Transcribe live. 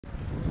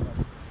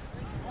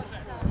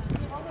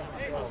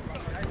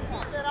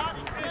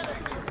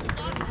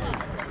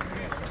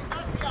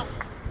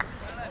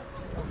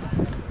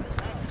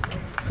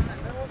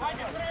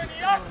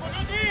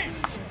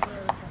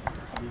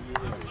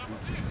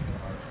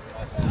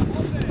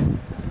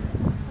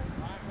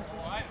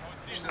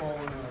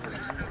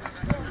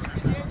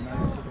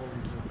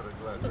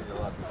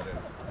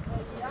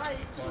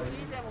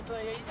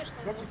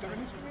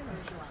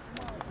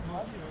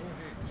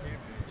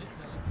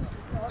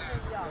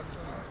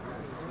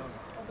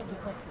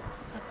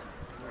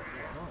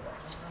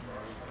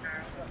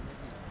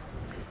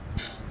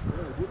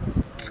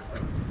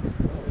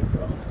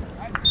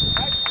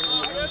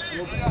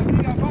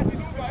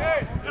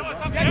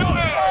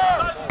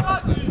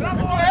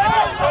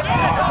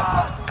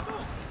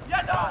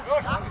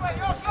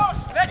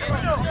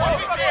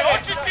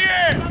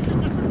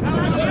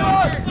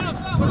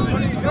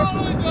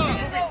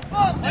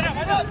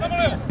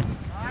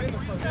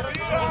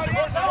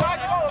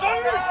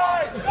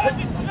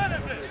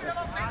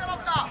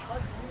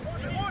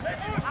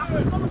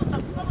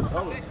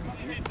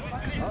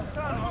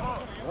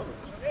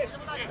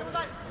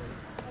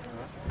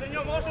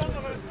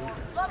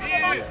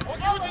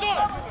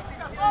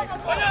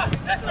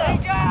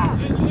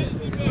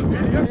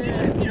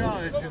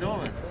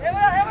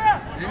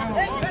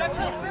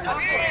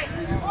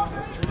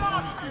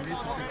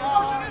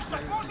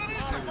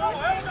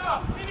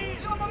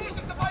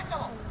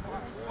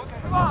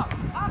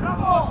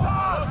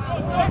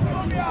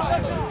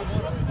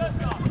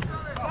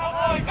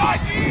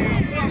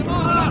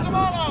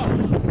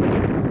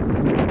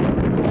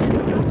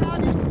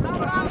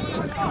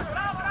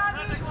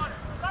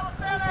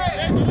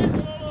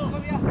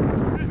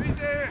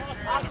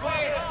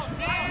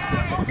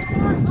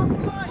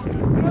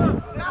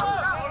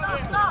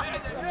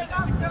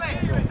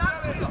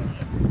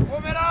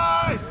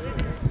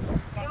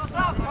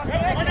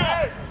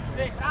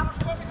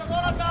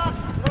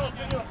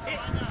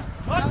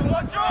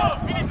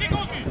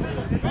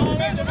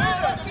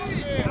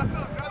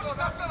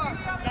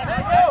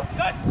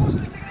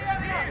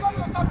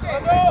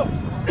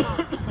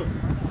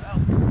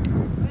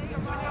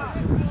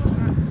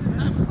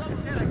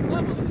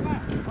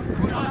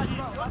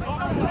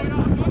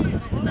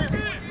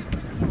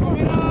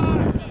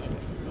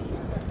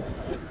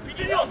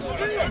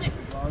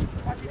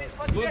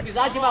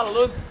Izađi malo,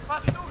 Lund.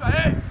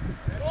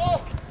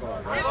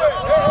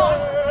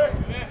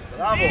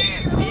 Bravo.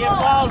 Nije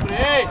faul, bre,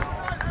 ej.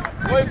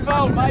 Koji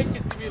faul, majke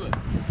ti mile.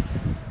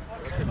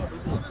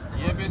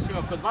 Jebe si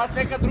vam, kod vas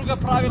neka druga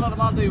pravila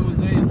vladaju uz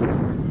redu.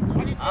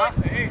 A?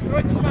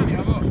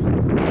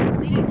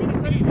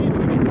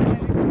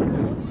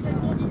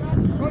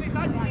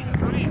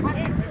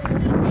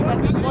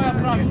 Imate svoja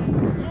pravila.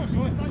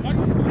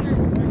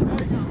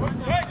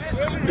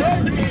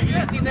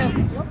 Ili ti ne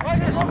znam.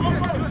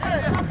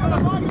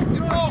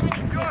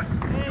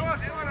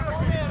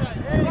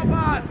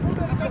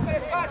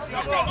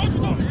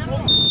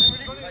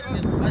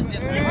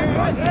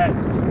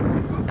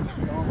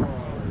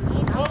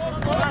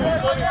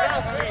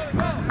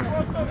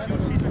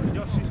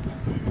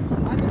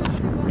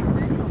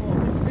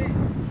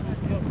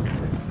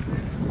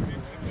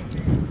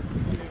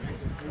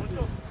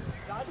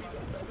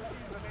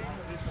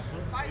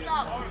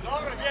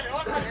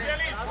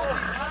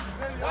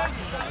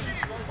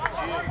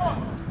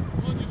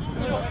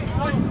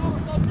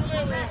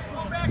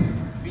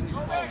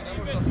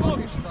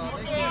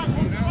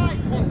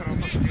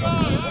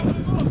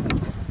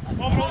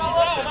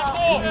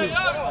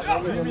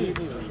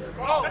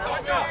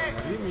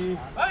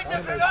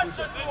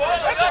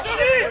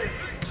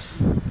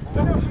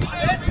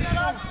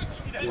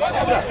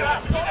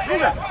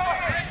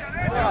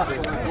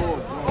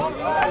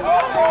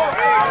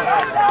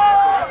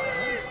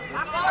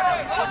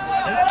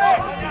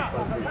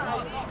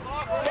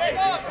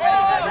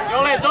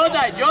 Đole,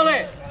 dodaj,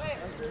 Đole!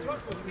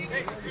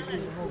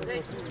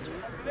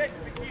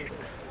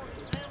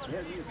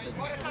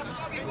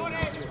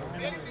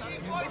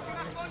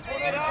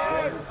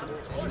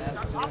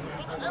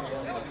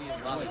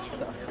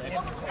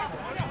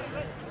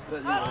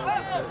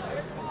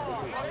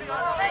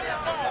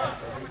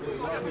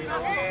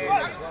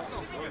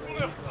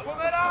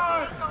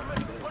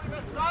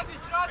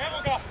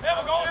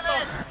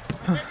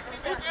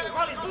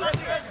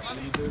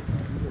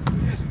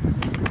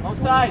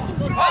 Offside!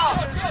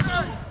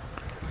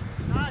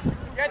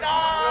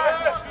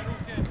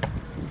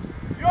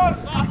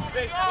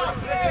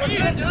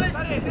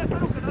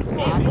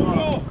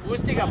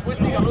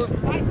 Pusti ga, Lund.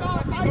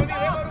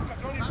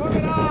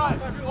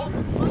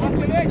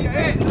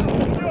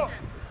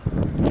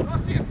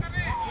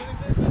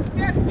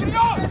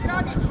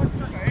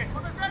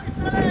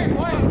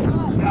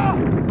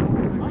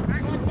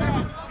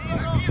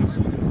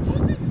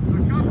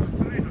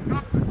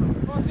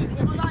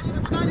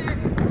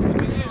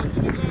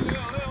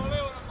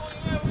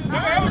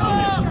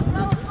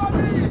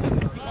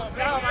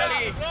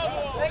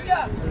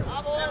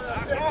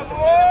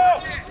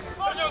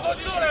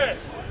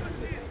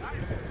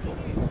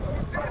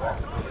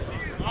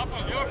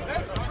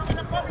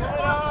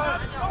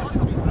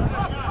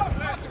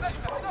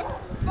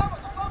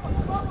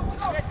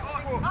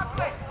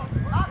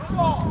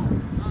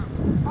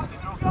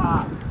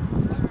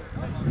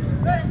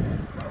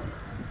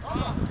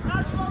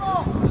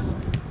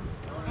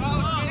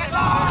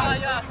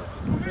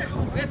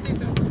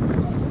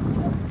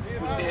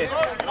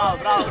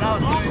 Bravo,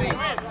 crveni.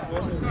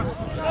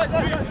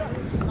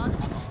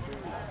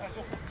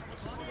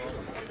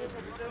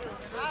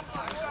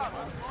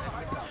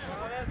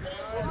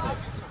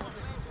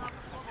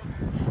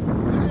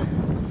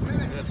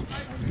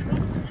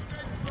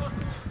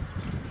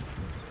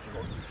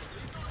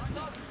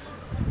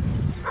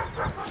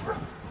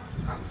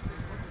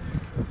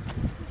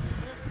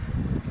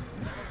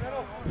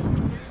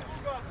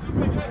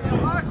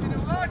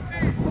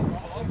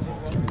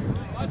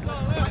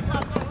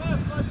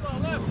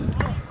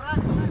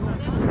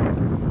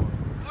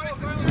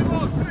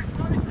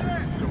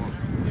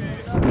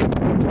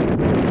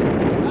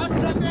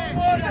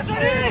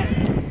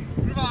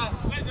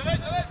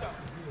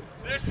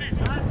 Do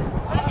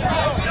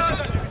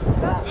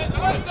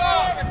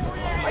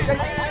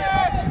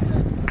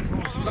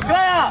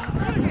kraja!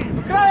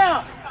 Do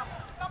kraja!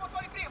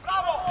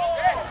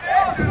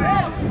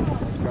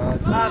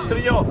 Na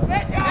trio!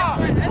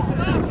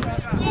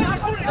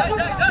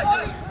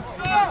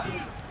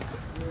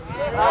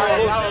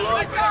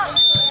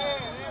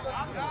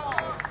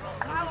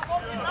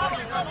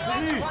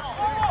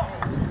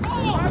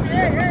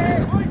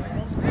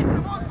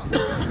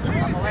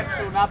 Samo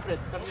lepše unapred,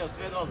 Trnjo,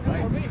 sve dobro.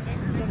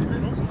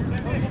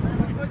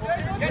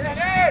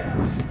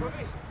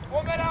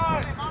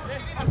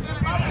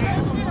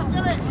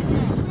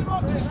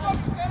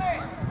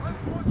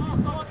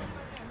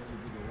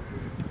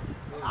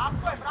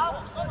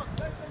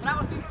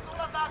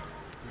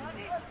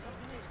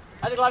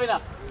 Ajde, Glavina!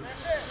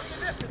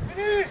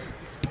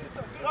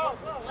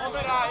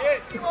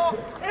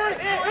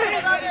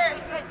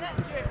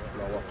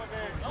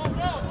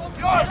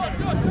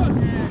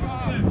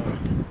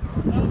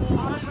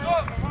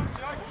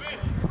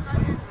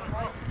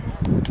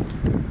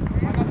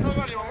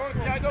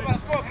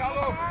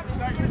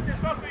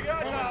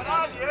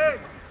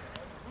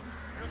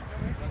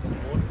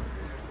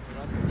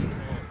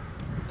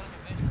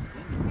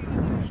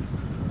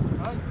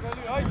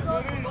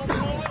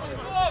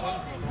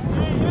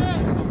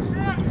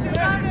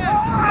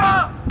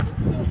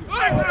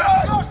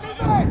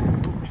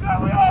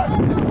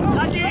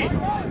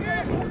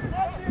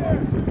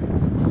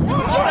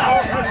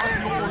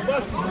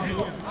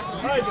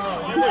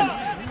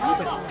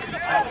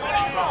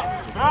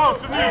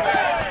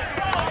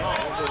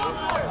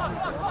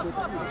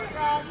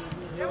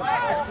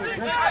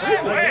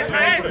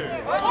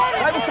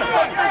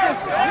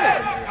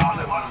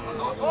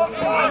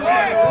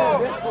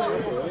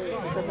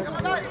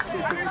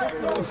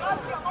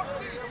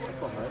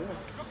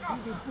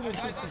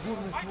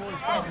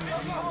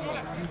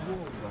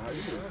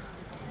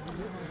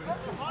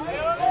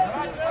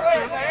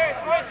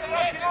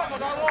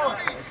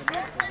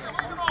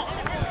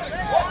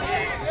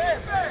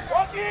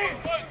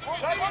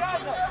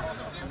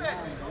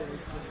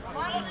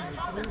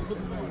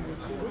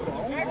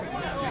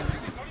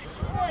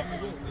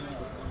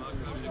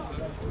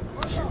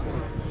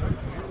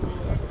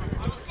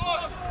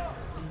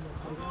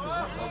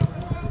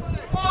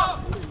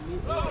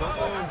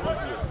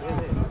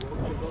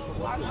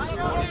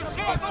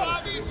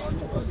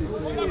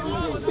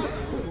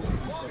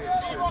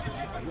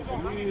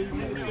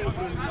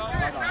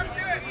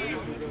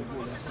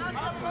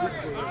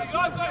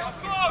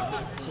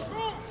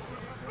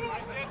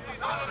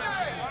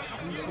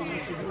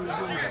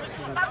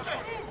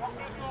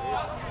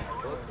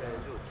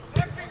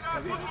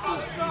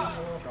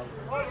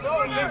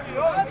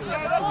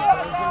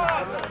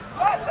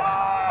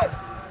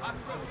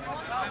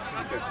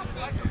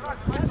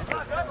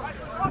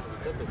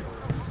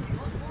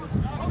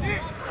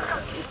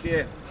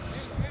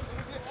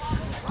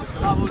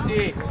 Bravo,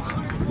 Uzi!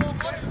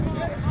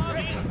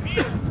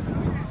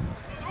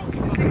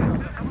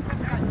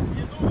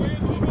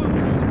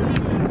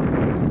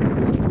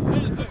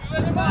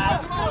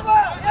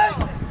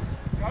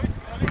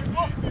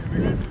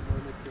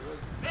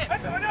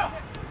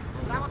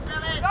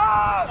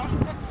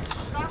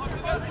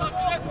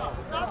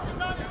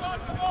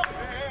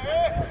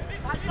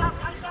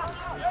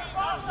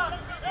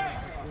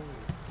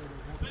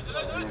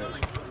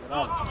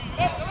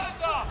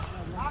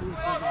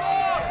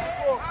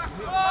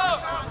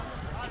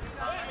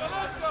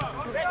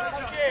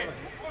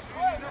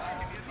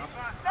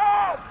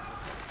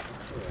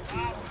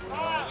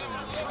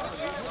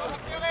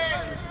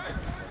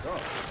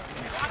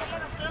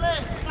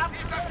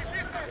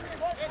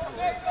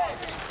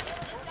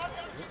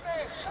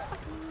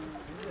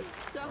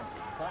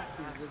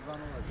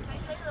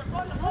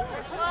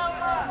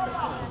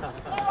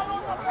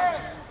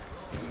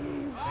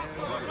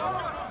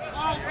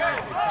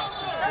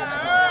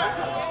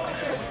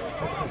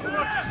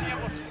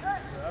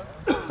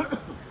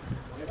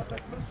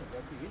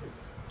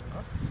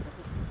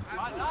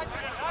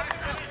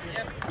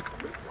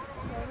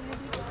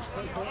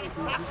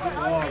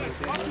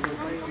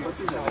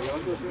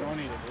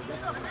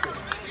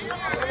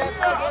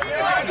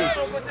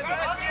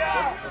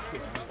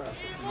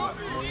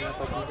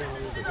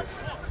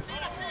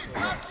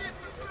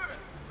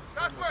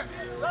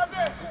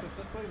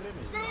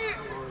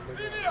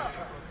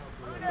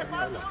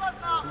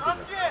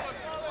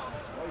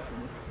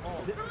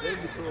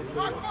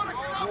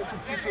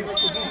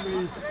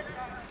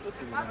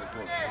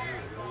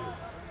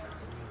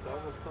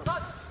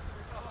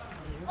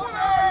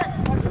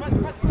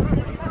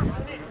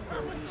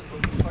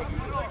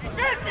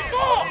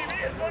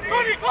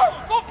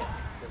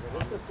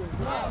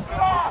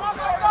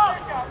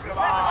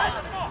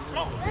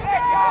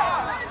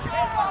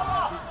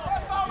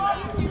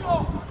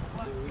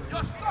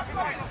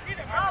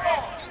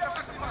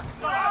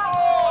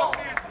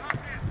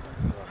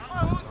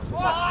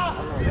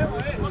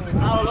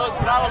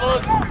 Bravo,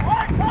 Lud!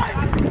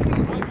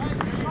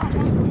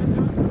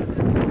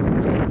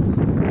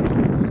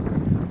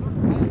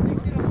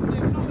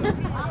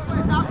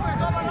 Tako je,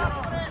 dobar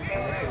rano!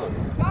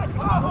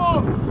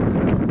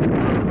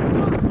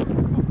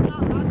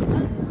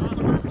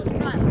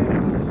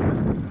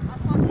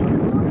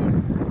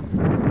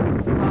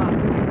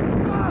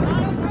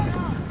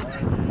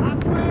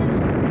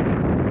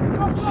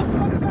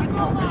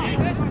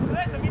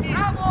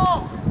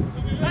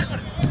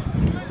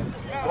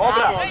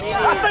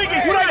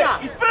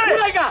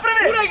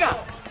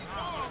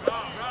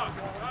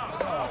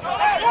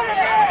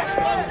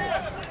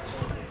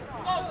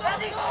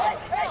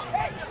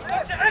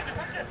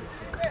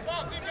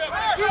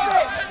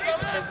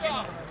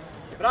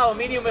 Bravo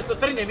Mini umjesto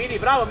Trnje, Mini,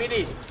 bravo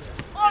Mini.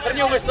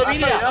 Trnje umjesto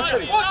Minija.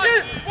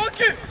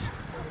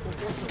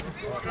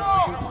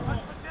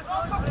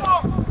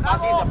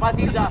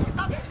 Pazi iza.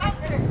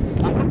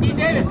 Ako ti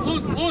 9,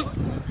 Lund.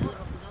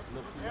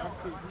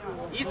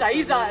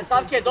 Iza,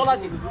 Savke,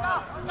 dolazi.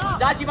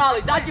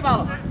 Izađi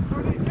malo.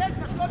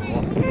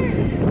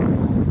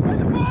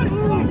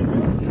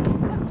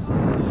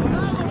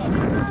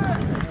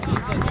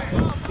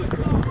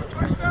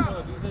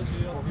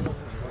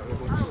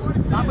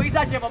 Samo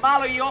izađemo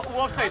malo i u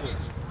offside.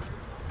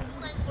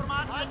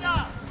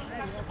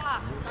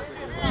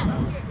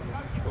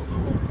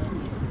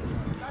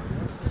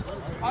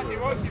 Pazi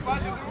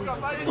druga,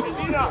 pazi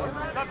sredina,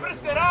 na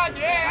prste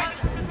radi,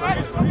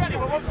 ajde skopljani,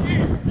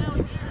 momci.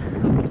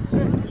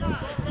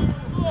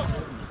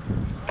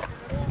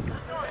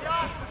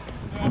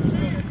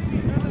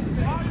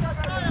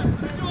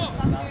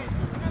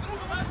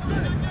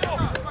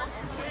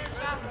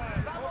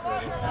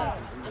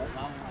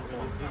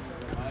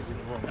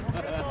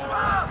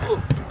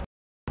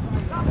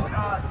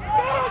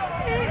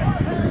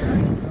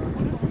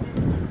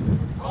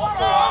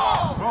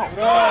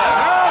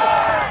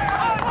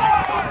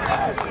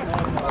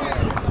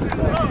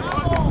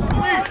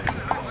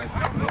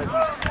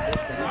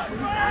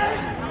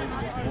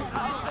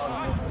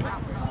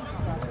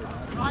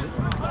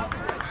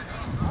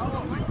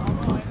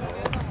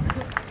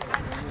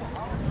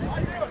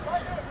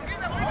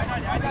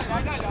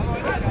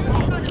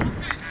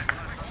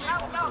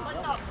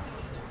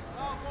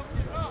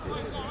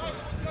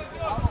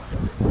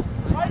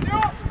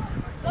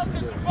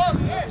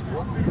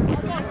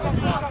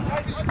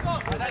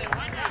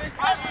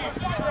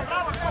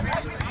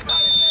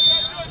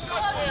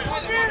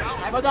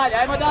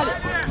 Ajmo dalje.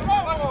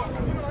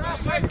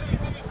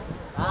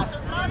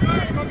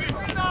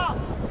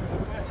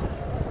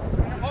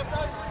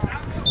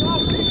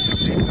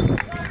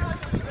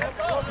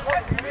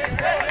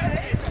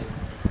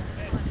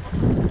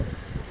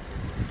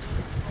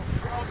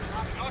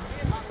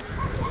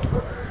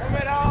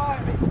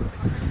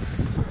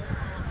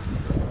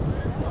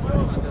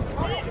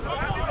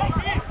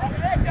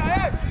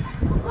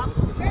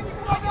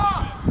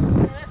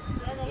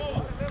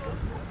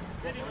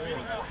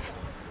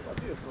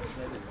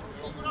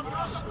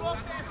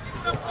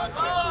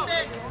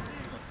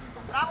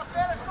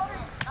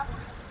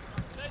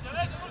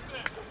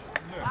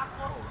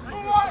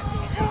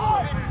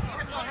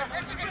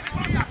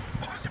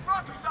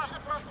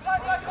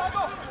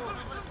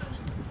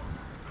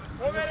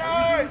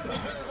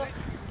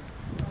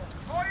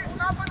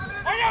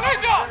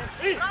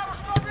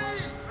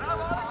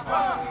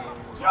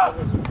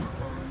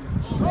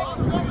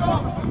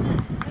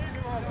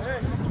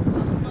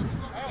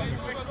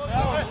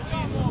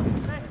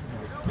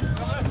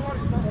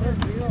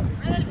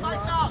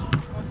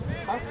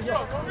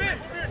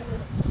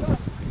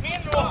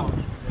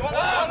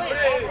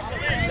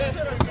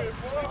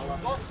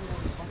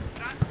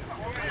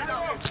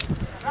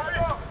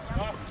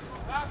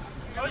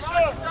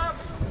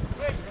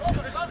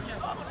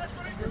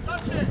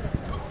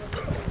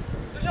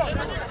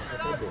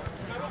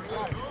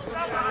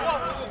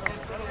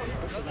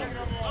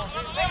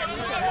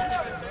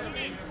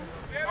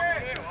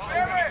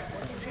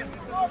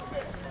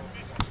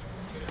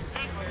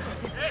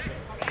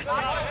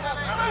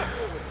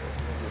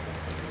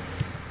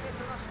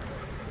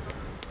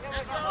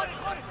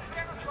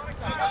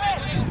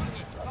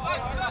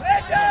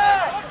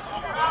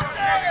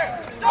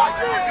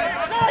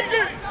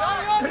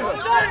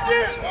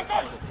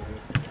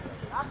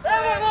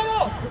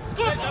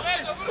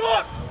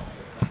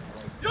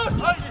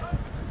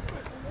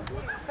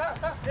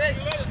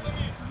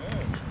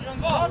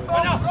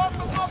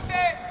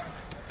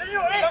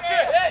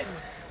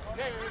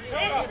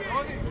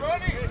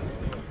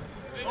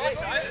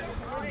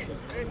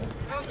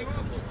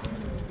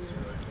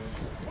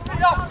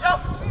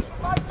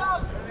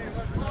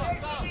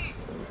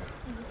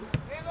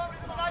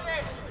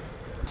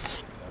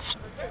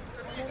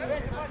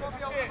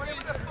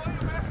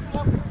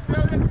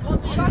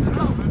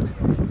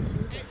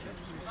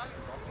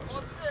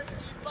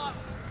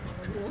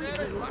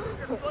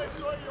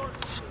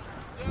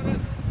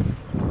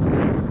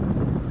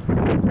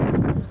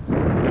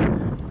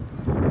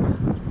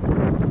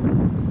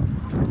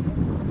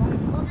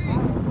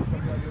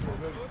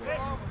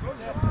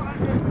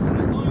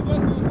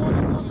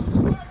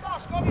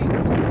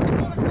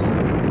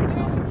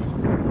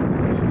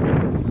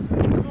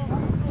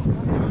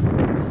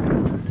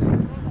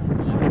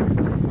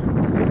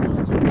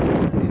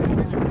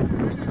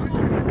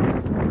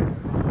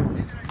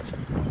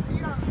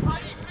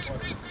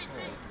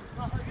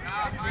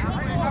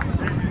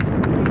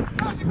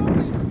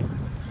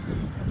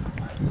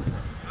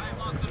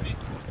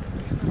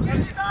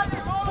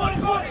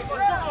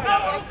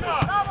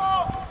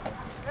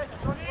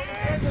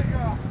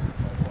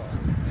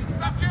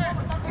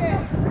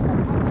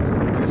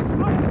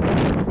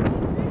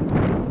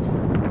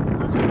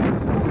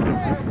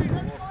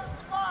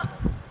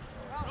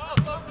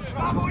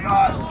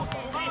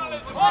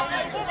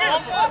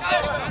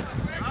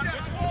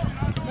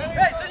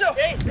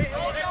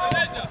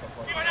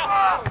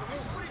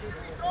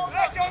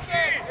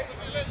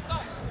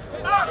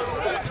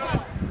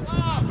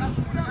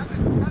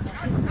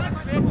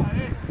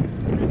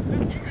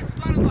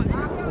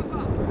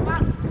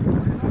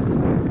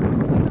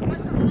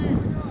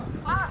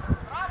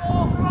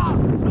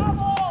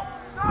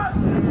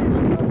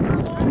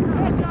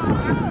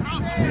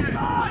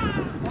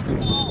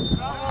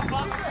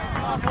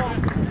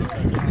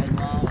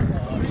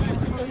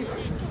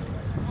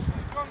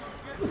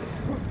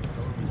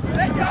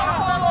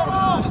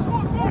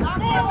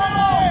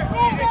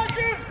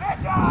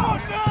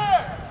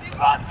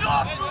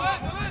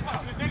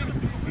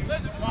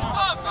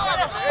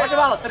 Može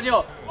malo,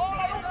 Trnjo!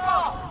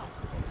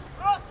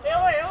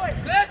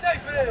 Gledaj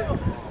bre!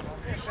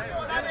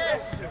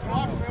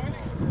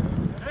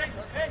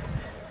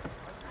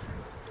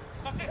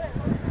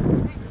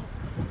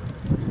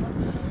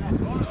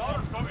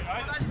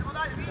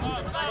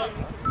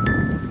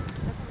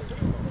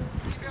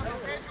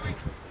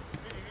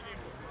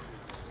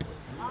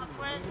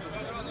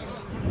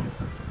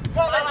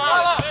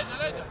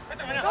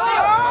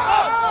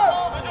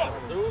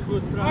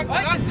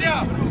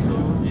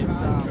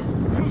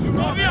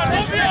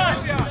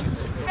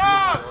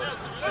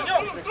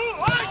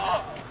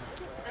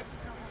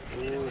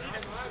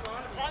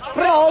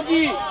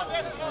 Progi!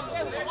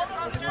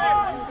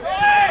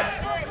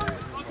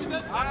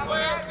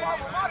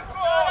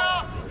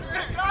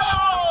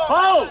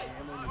 Faul!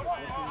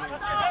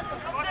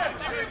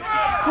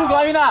 Tu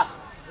Glavina!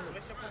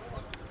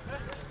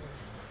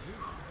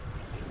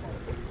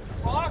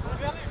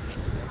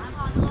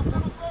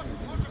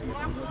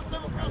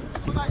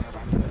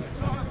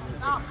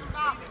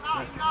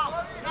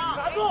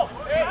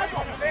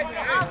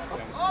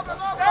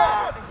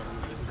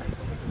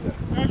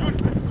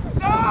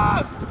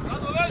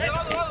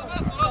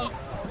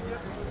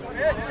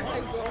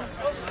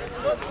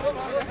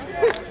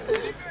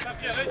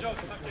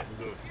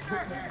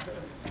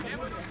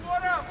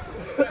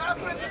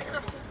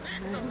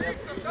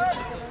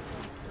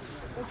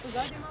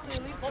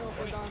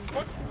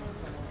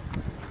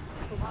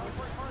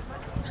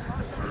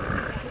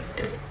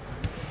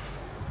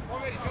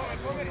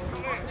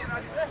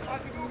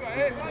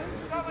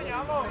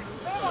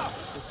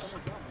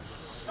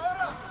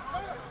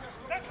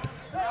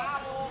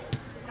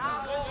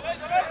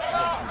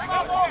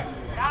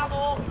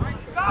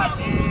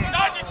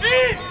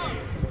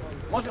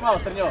 Može malo,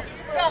 Trnjo.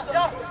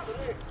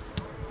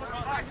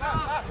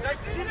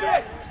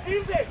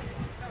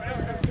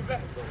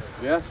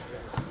 Yes.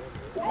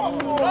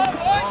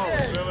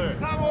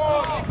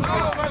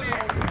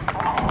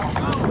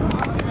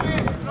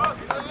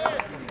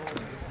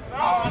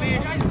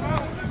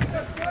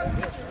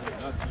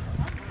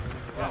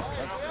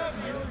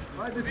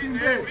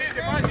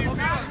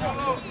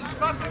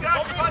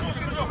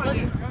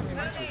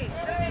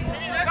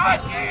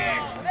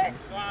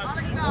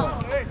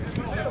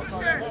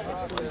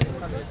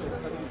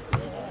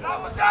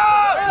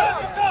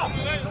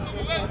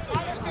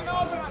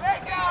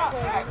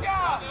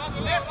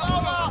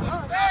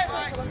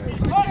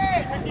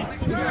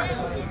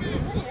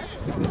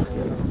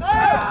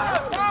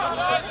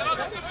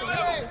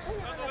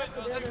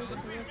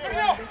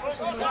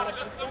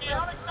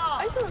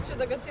 Aj samo ću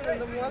da ga cimam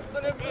da mu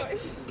ostane broj.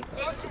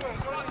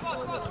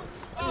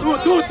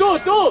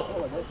 Tu!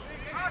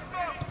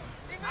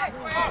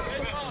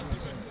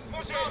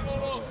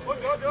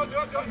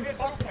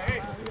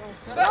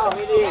 Bravo,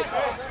 vidi!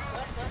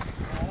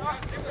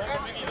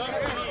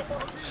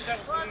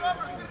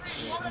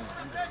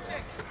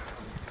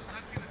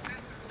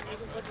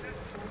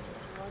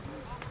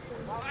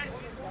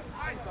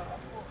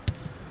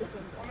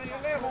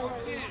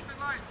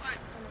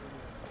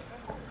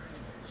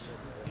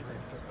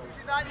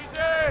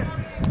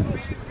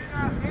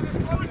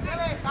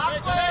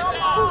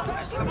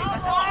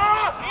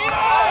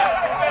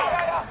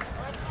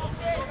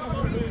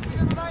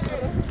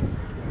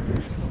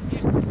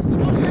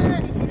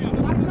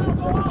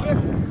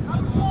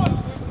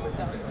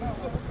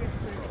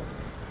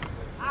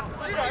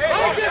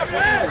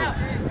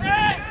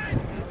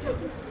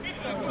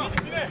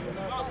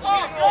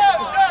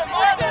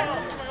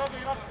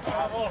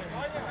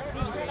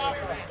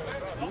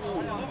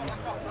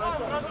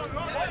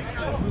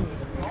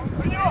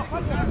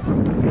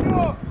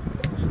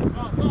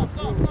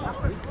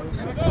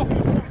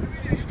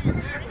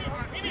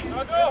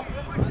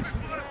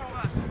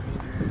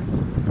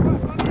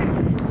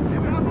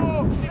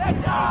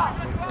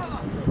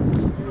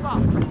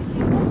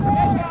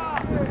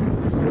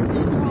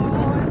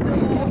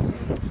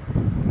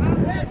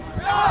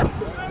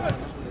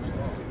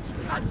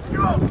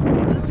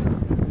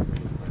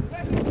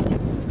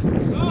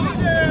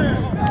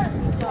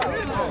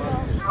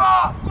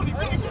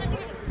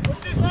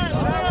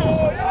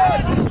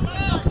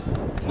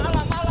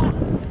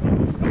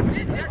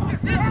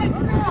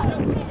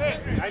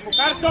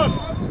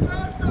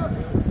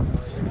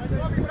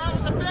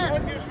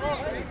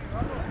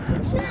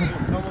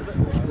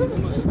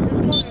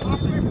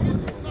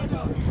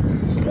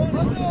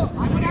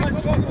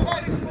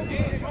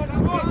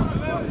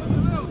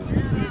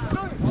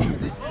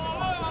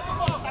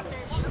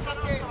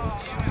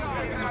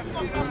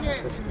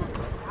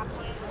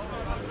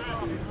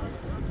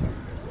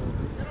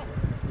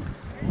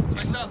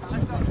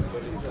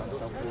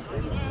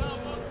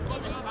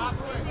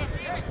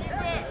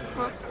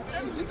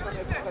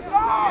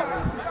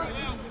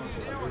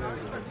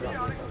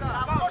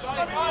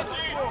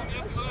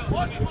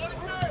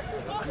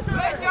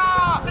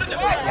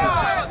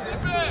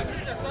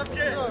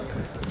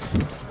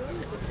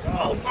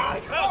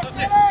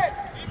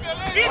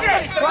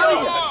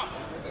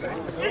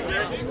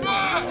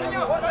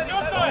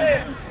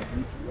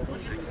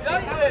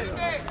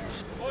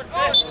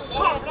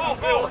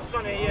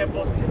 Ostane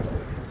jebote.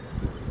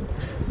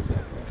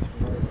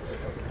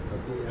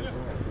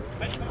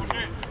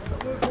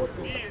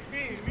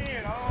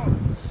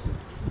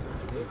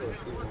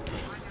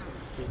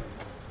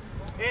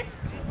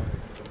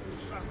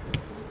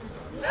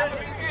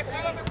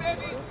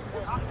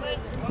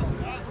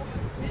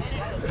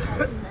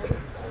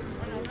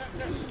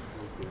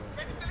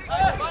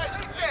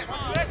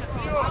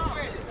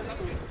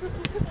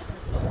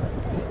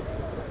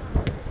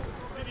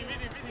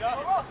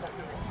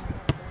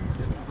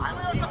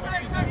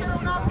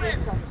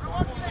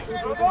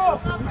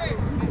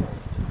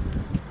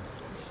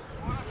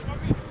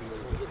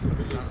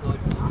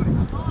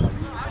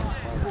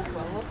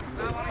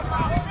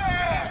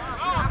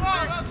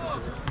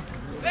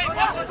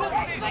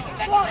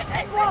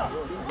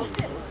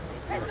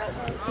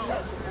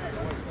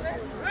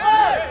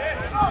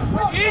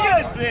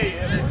 Mir,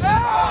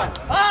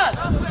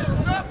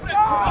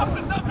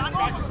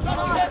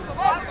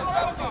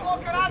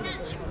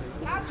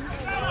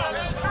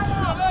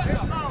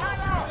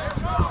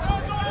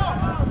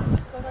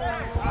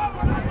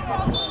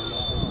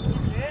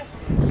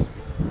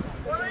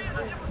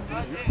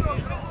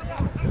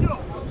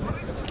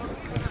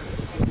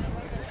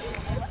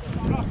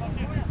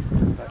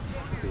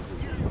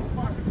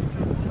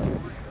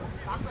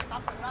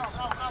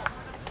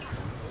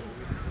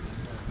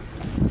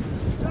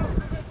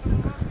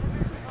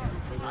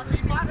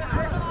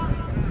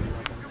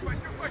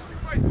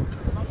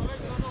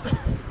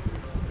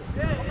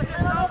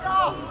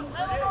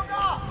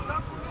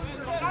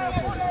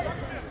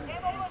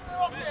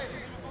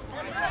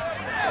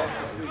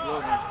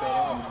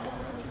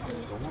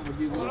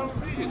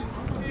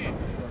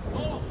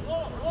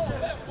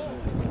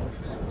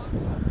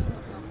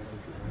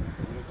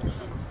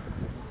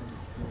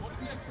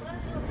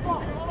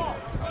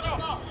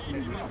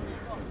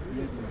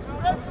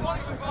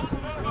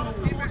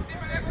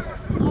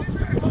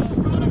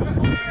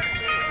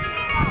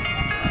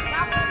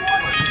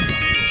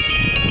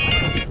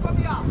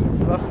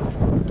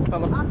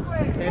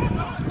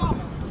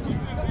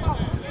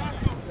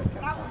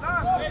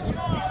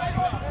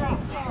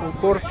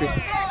 Korpi.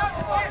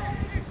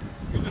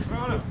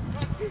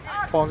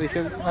 Pa onda ih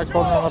je znači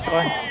odmah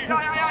napravim.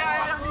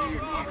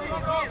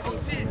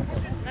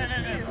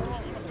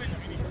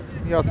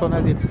 Ja to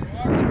ne diram.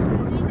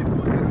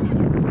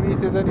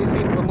 Vidite da nisi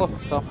ispod lopta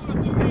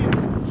tamo.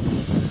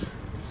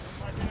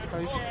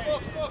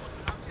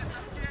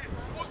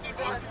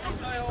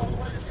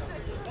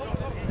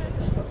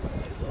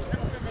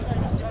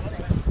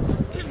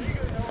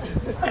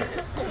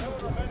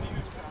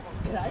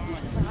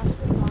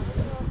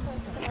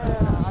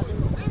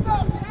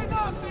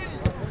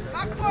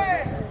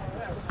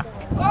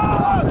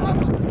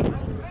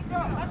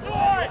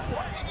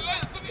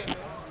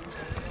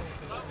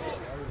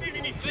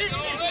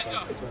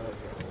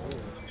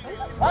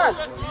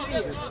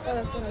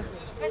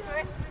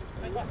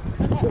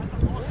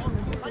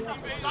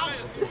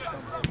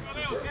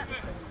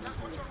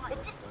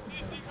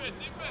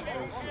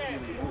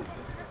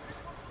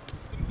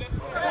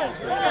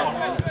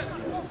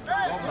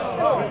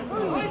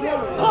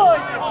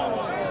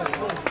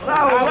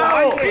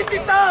 Bravo!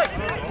 Pritisak!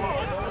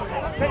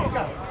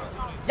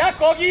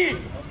 Jakogi!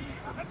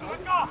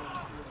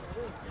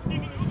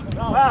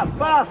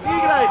 Pas,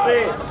 igraj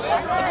bre!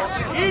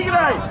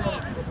 Igraj!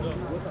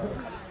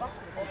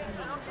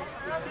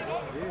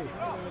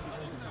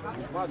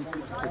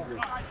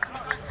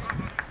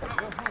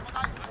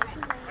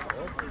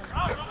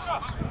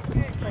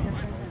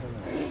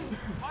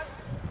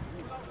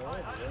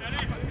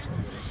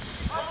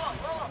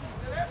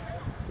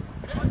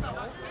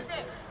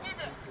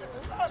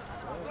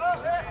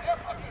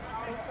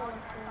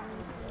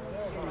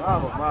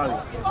 Bravo, mali.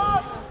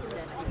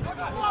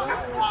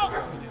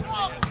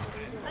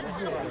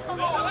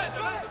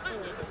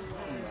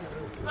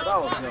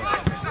 Bravo,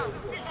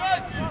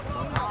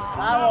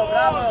 Bravo,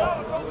 bravo!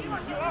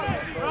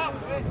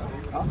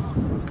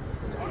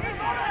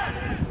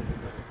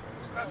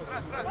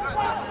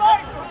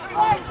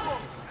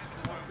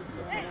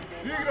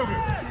 Igra mi!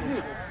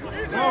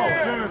 Bravo,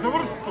 Kene,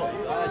 završi to!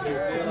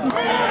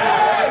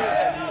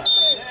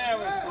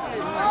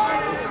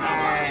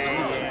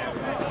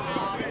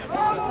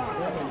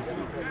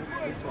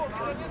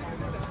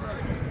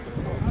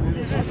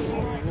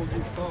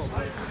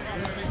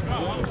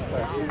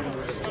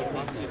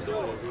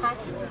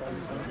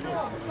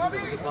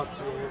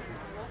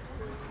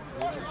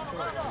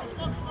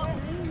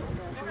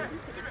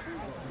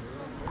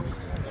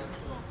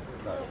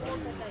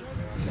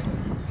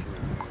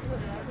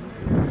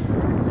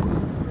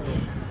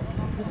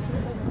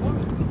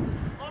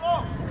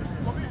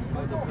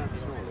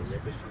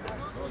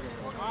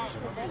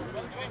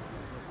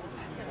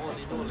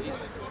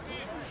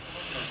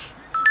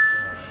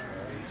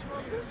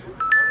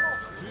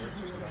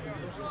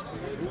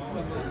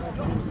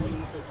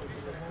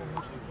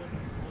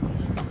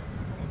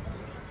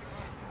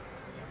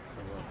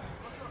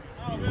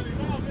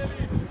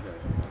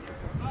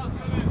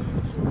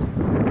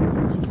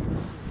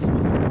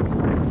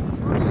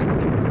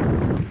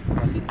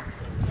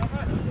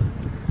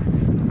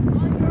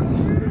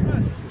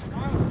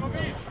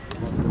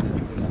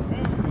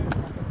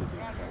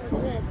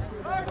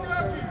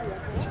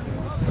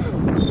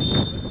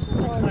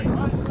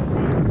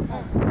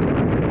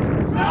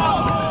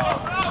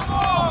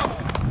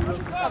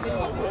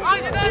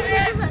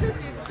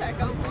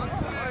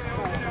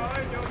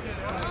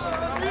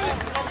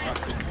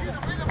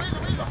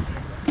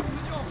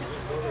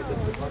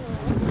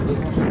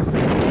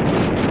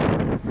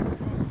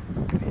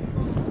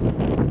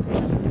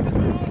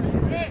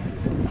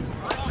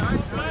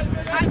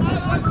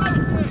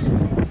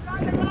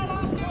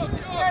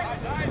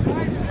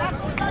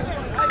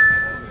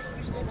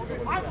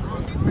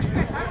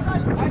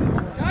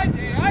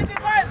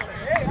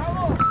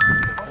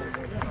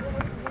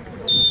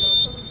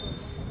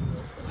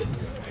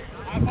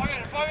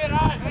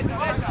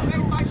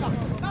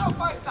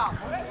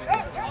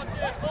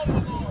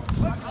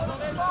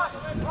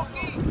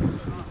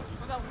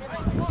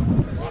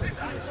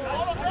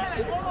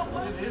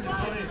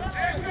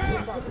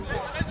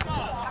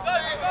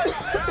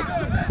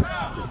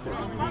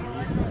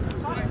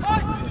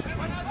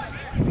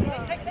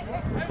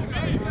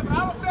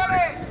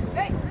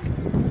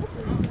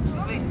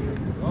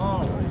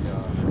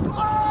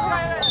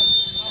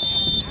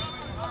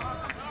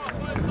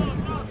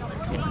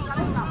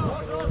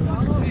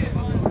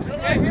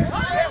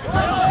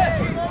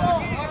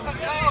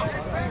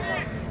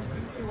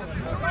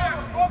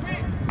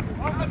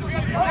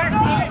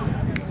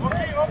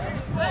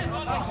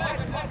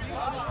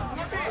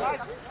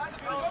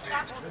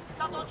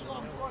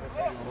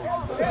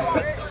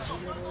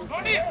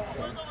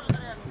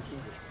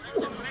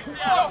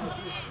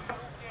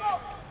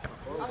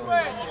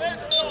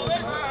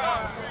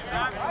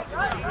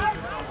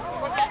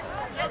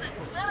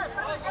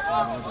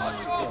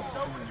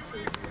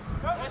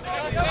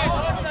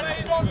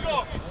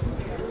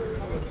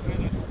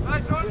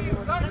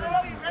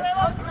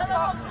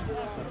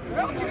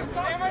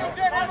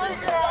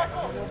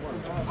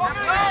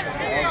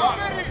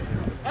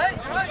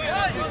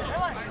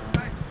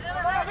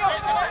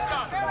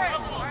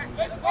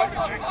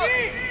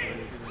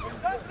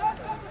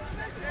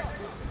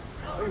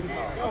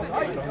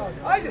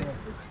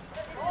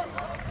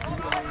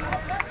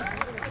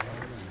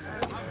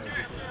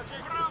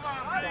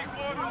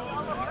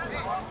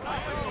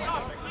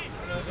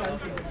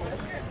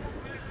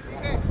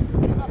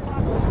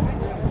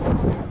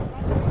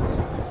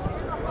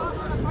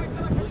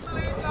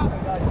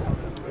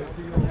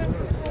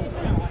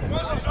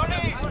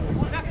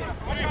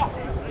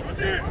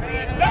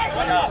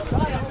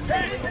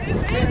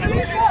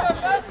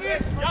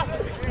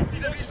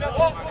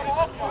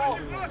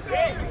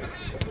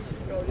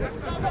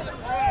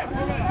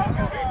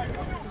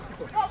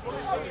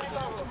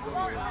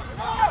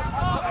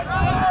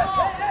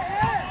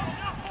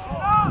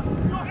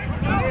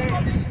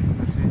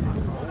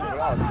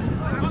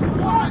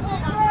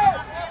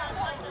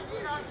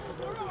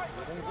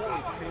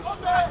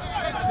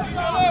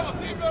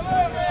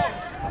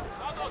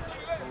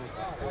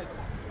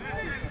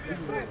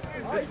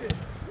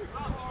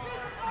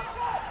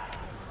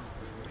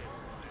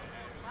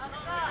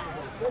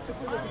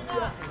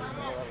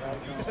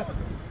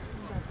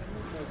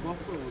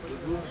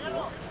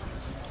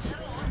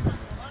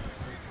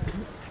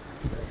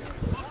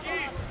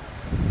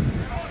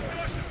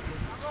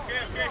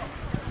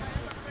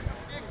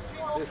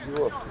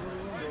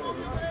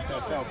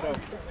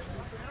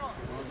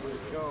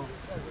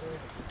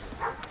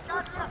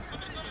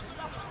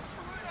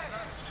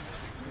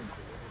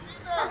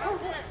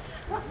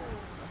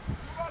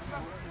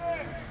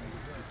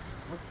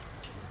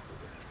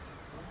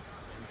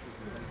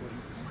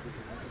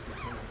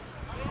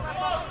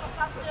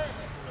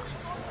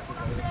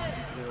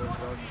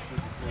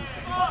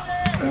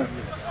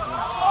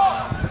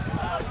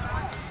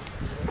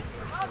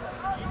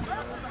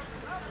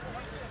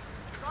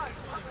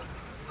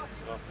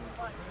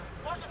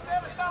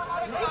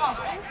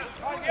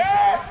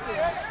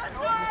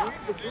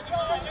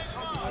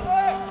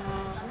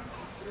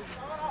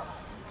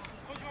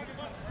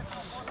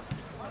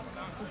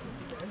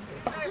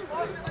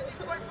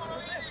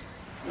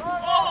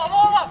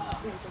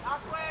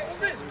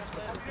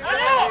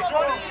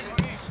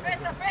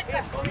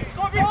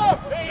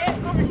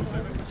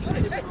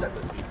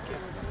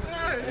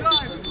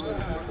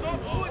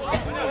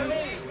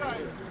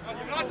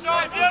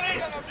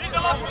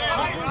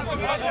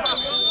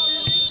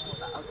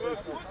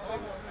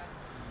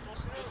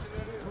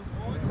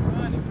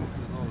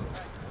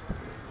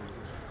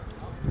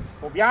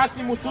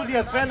 Objasni mu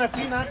sudija sve na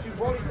fin način,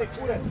 volite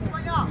kurac.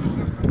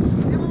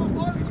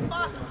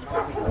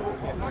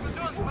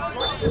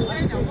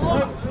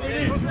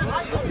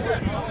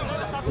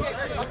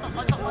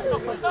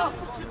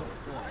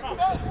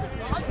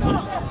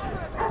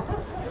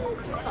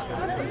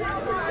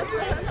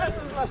 Tad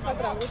sam zna šta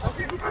treba u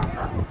takvoj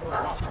situaciji.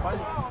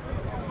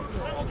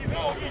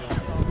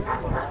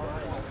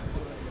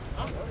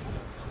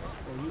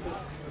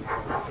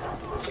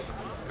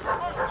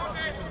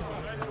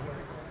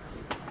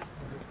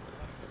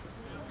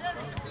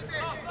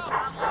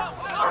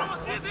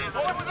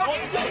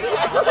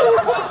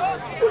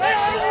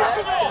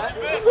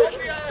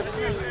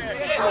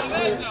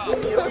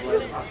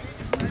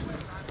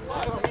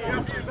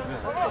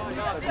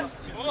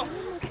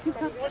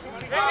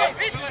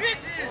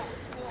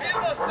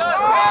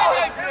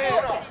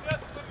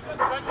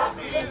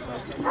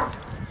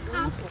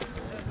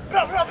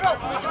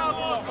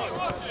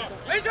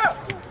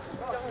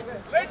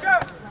 Leđa!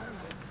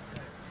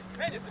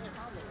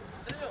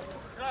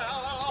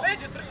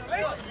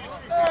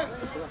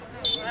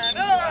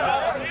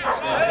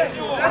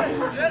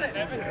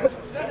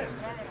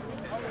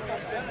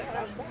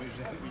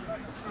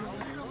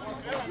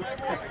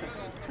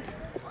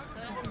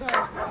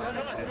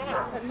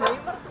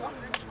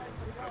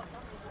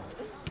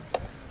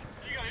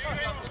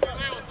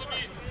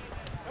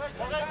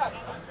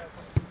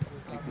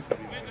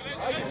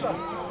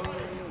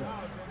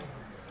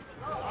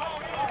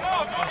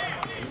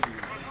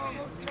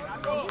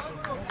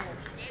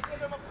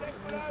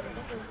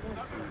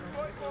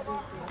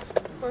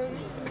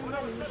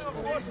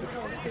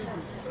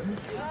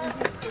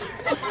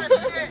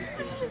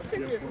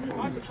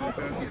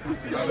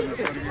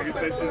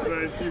 Sad će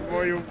znaš i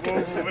moju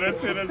bobu,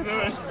 brate,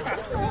 razumeš?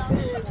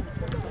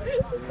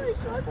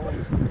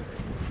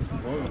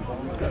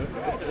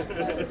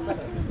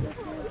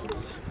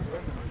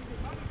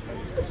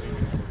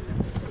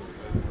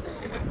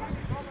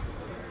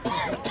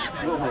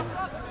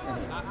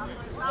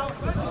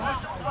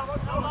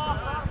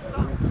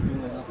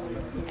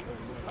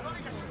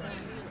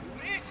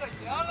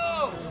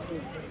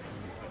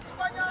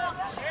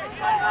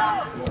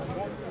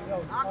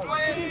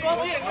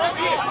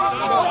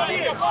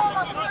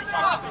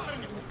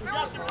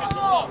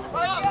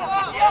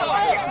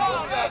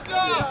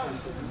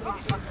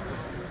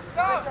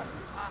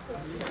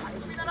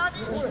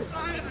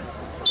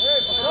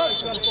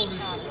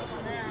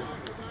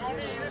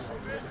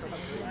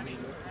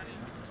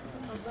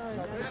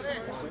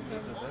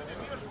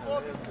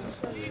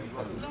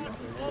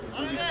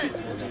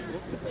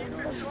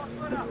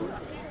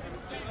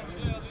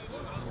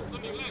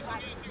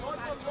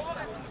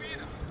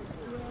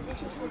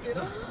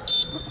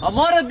 A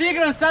moram da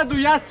igram sad u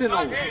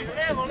Jasenovu.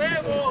 Levo,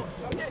 levo!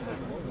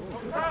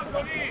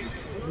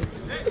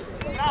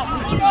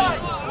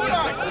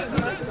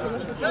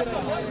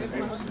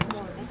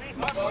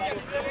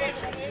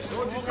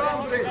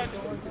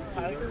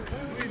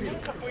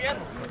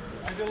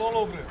 Ajde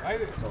Lolo, bre,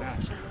 ajde.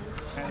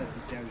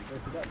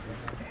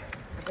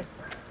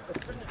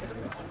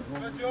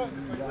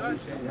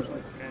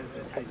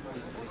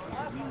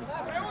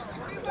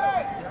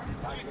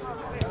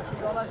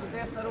 Dolazi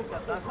desna ruka,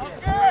 sad će.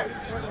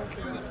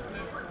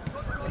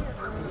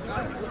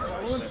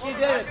 Unski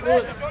 9,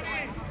 Lud.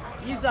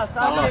 Iza,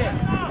 sad je.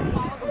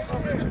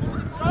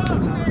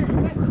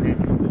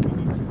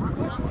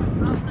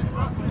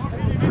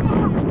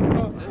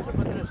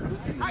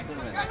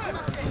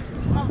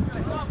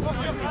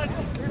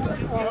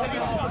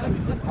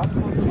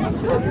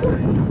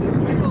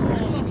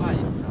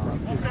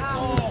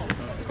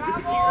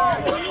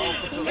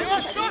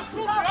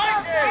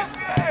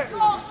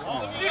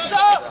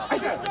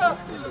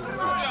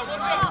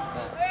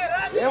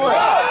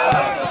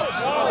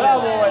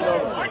 Bravo, ovaj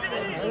dobro.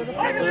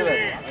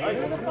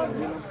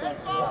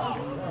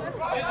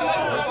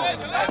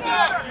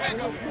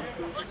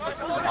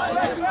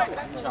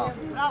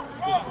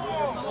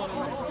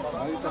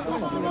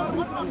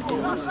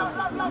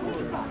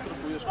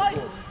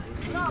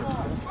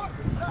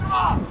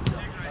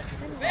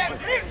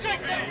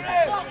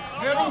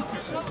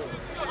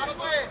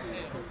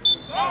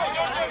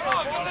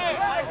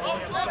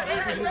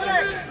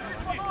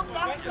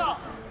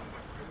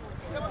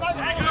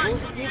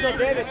 Ido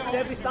 9,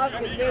 tebi stavke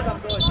 7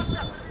 dođe.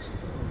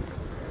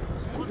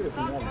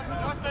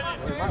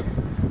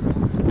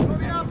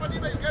 Novi napad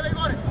imaju, gledaj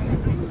gore.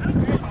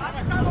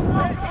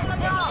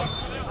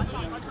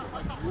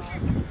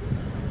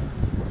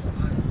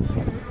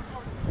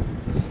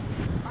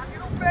 Pazi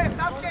rupe,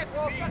 Savke,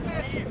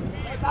 poskačeš.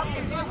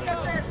 Savke,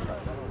 poskačeš.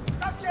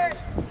 Savke,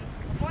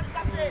 vodi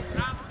Savke.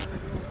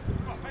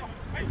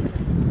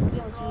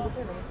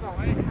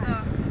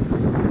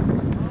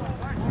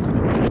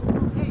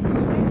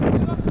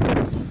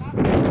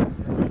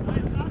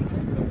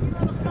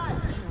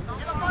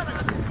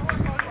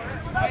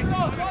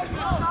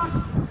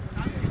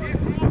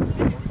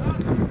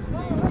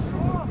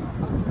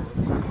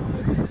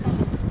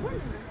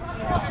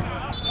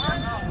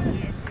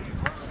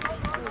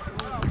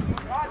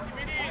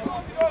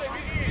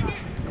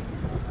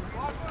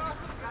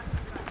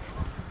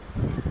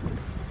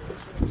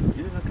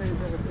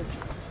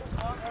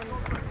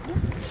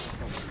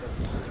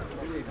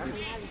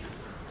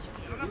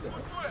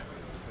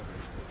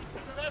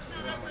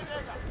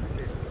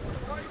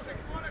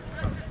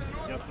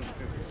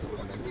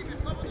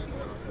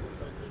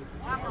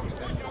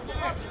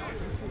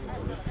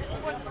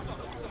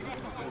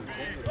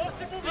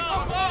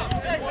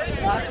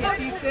 Savke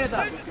ti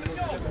 7.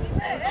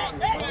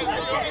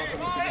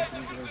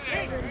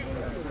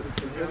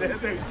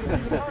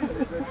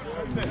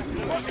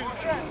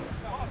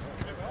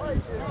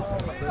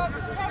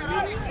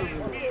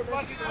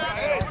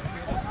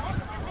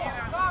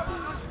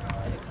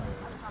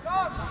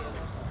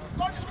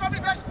 Dođeš ko mi,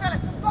 beži cele!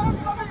 Dođeš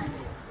ko mi!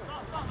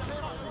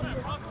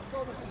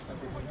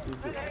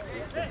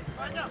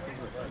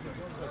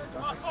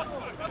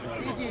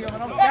 Iđi,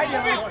 Jovanom, skajdi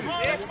Jovanom.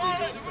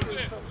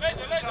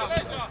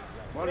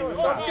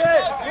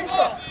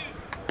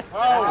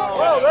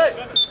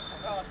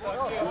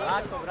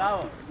 Bravo,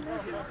 bravo.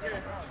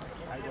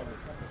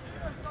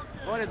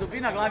 Gore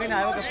dubina,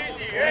 glavina, evo ga.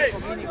 Evo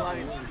mini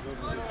glavina.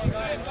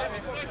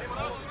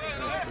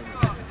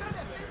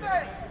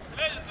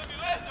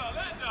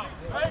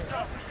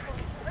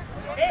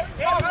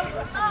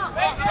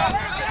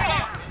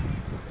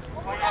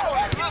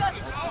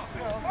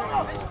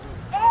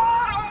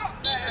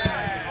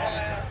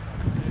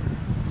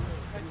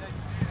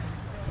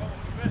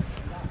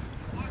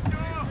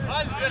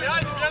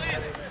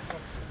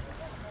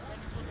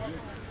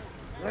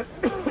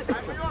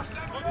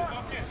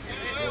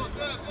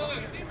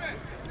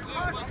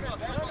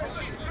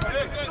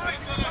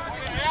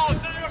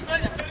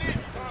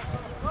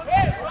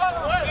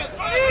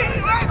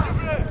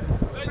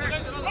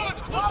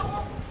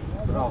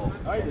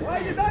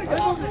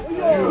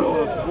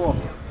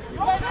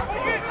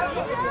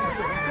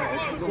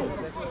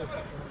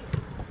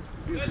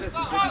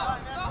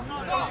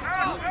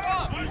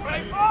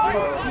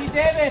 I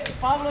 9,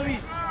 Pavlović.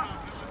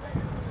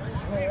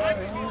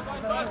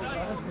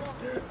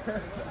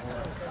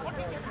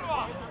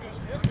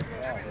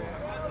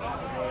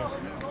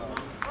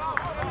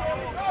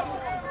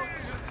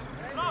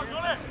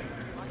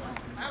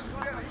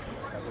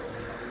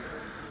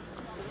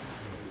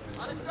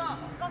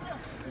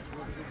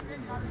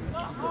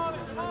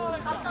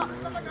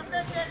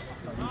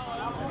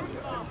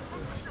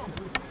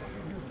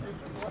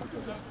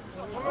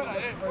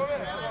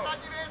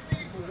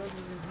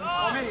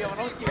 Pomeri,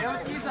 Onovski, evo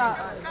ti za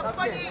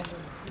Sapke.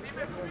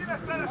 I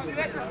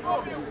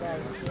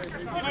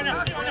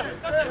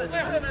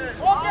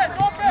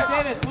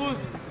 9, Lud.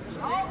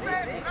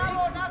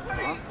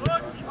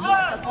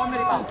 Sad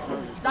pomeri malo.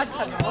 Izađi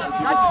sad,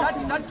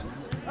 izađi.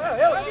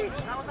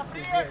 Pravo za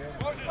prije.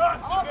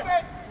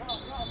 Opet.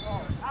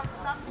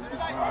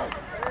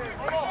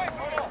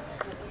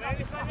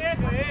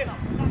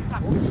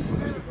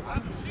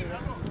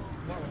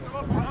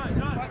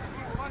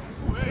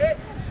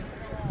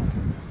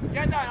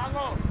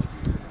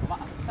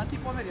 Sad ti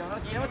pomeri, evo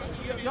ti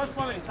još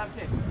pomeri, sad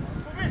će.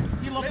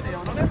 Ti lopte,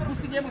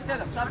 pusti njemu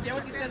 7, sad evo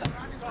ti 7.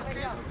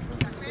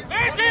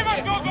 Neće imat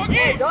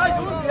Gogi! Daj,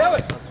 pusti, evo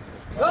je.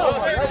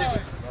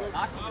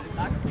 Tako.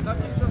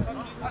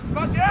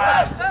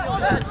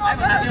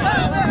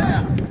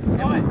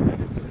 Evo je.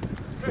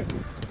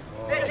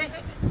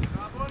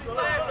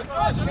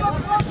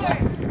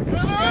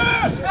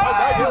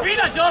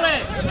 Vina, Đole!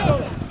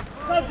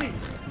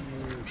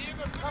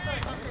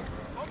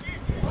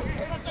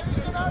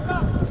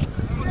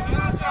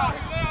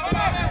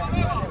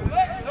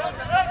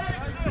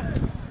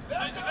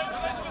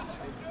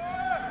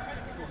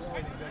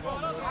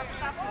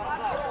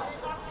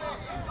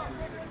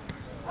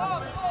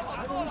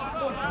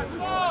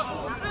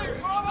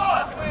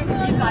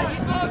 Iza,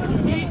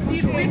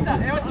 ti šprica,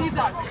 evo ti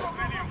iza.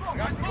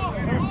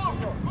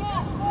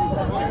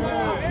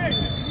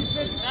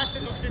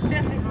 Dok se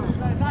steče.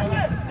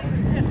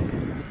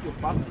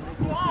 Opasni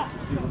neki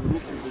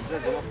ruku bez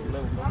veze ovako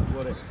levo kako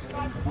gore,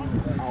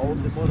 a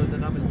ovdje mora da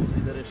namesti se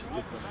i da reši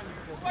tu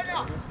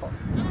pravu.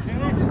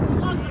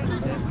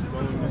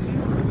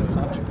 Koga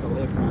sačeka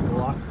levo,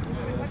 lako.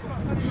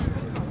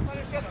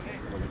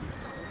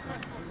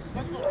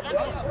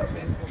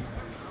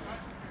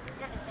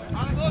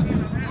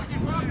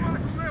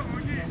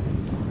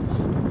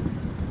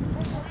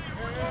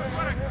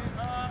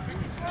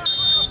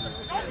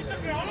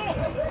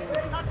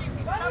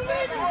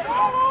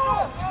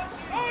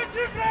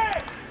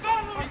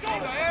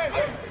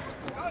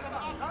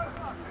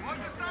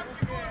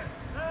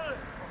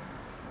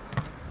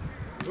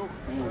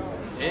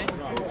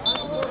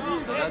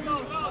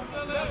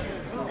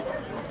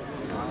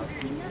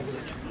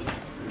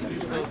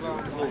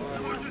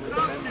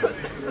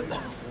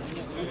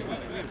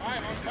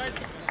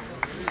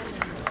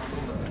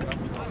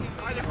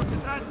 Ajde,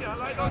 koncentracija,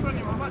 ajde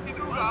odbranimo, basi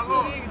druga,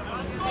 alo!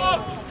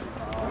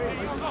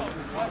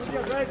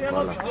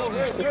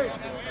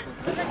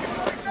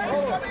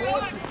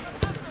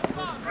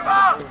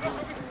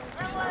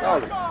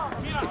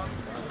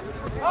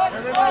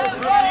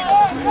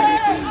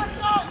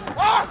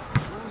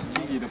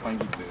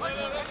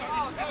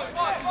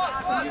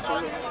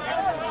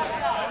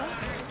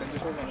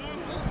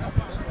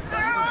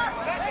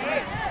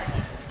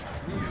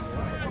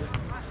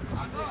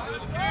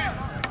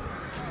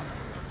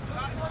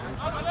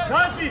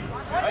 Znači!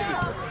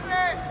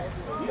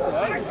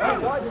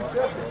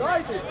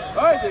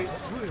 Ajde,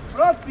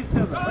 prati se!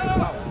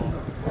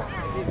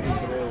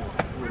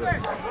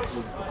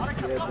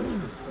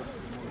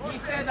 Ti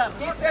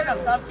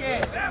 7,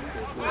 Savke!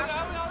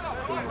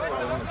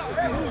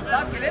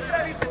 Savke, ne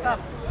treba više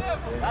tamo.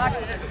 Tako,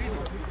 vidi.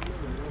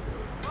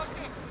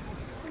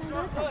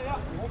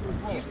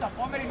 Ništa,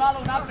 pomeri malo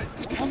unapred.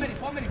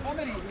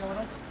 Pomeri.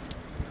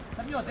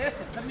 Crnjo, 10,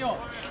 crnjo.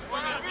 Još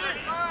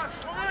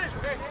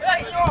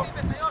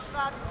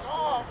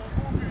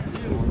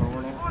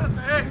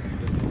radi!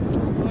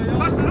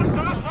 Vaša!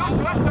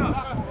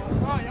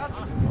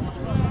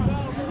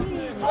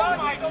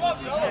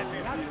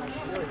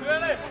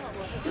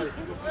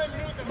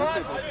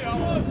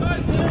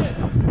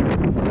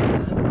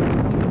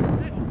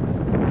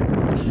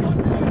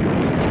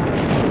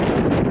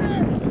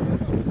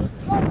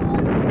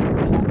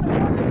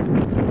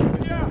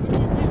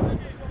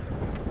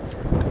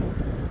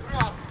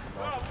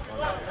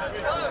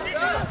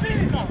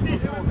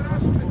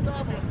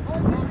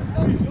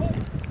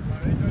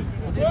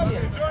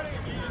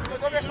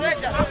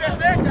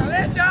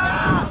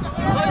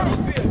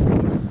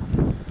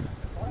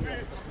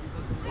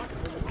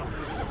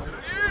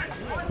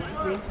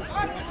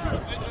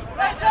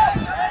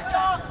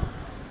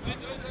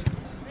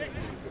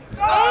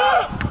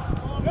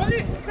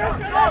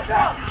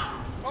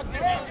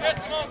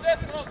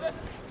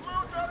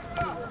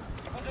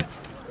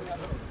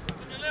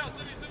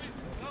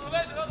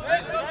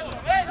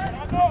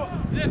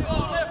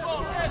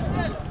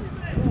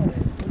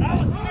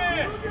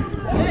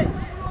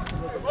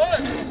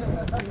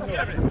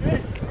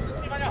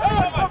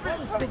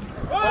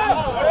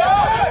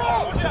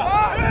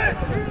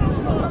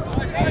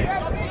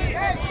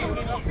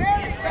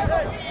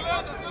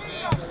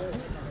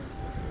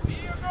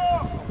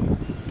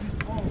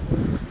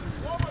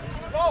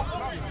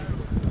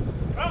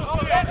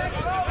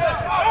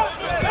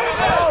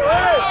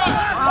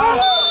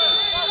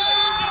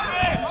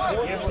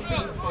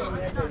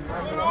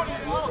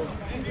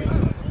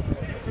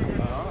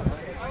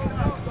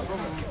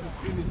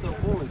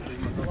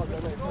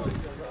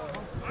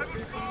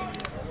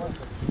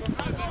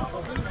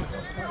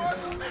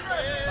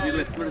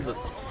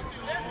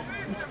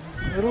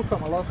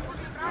 Rukama, lako.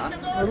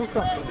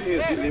 Rukama.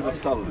 Nije ima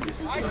salu,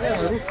 mislim.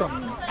 Ne,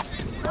 rukama.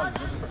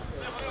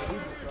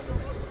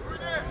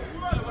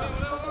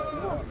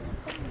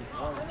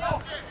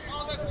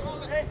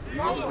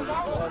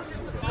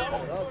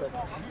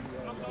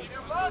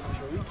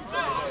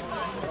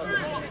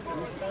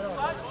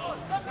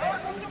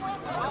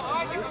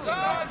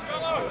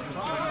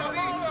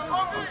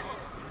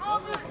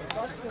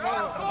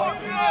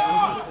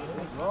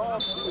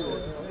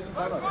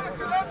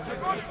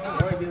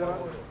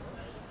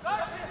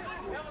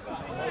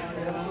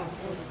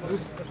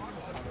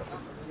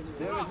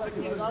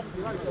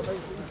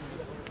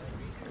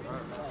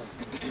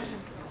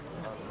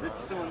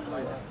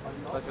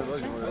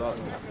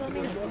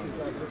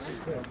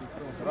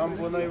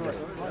 Rambo najma.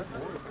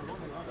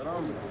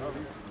 Rambo.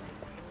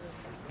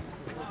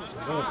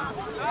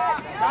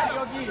 Daj,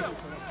 Jogi!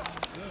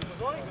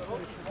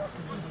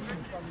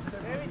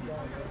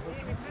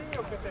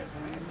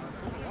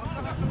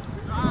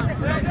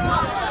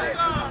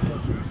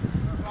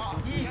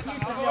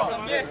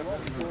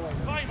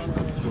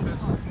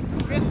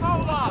 Bez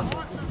faula!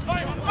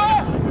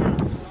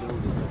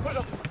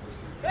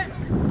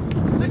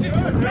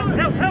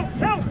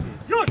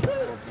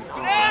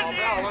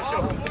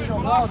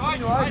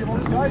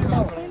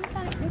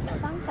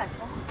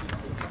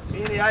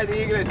 Mini,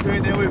 ajde igraj, to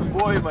je ovim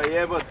bojima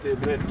jebate,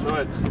 bre,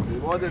 čovječe.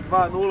 Vode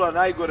 2-0,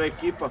 najgora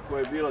ekipa koja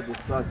je bila do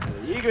sada.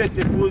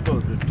 Igrajte fudbal,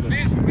 bre,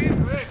 čovječe.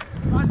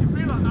 Pazi,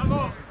 Pila, na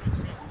lov!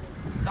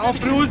 Samo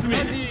preuzmi!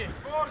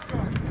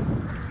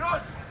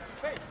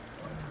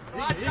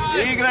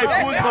 Igraj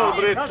fudbal,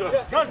 bre,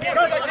 čovječe.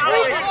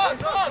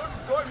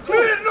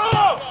 Mirno!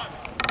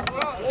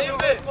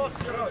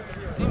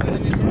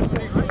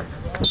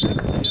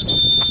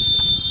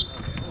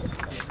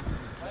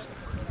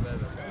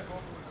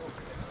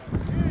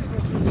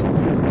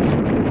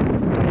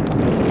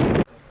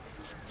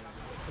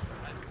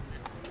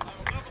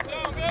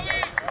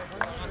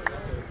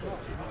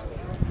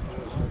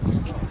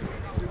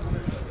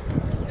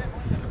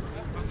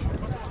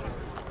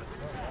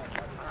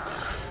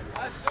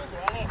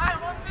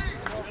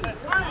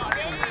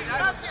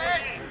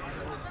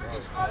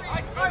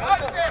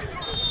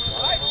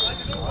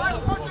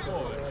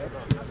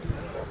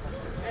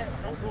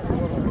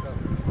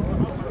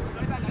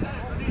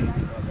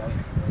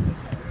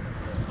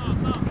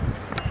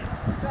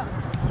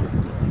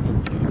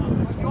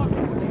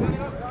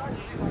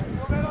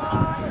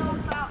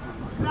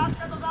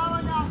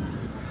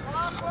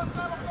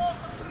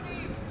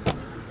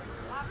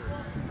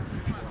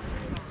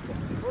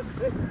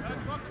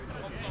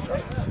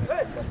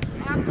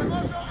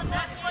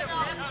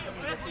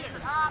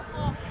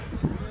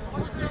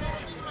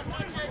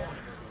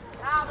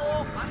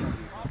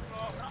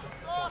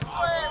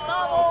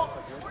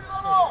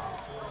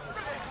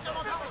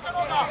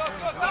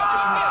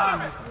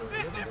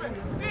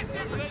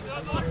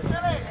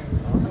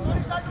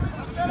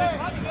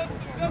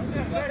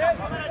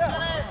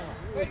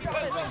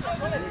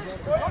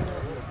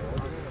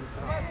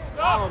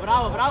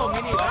 Bravo,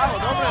 Mini, bravo,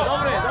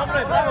 dobro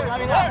je, bravo,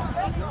 Glavina.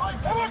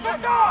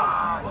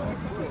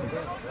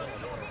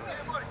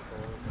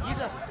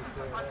 Izas.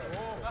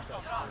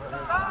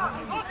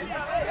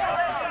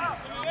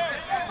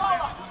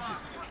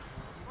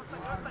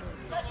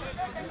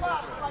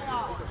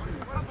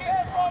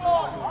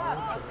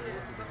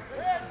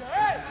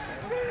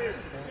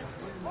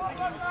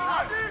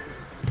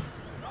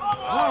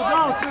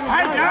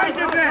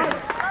 Ajde, bre!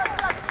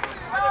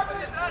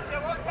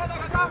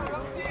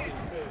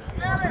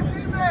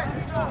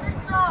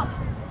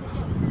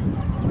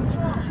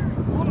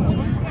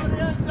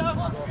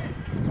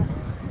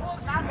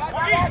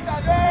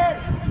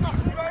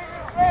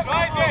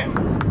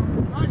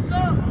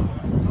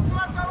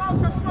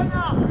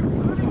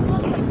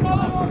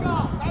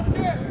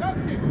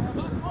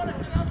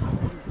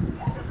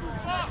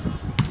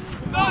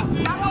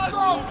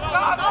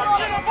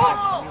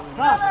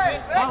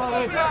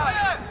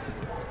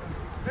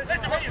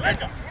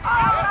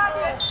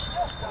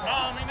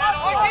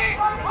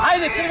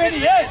 Ajde, crveni,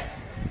 jest!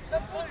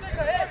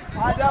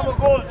 Ajde, damo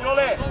gol,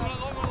 Đole!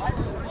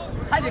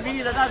 Hajde,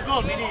 Mini, da daš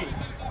gol, Mini!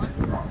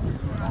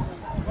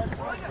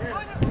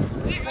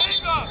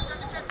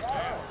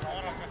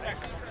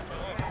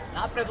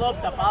 Napred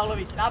lopta,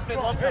 Pavlović, napred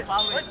lopta,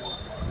 Pavlović.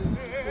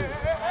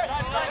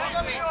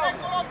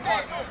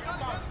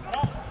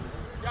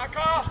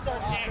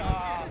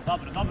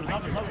 Dobro,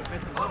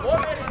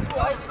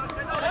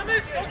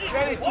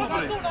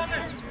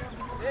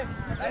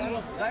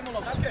 Daj mu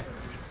loptu.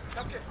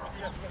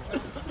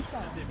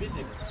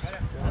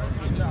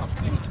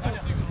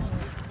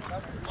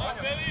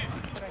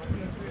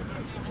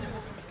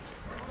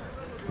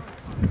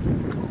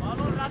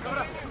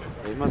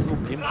 Ima zvuk,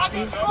 ima.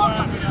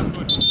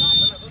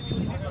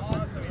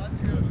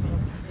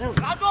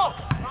 Rado!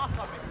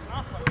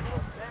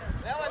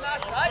 Evo je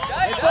naš, ajde!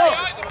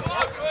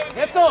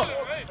 Geco!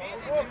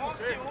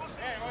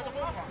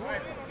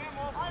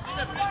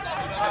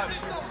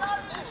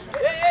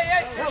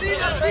 Ej,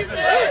 sredina,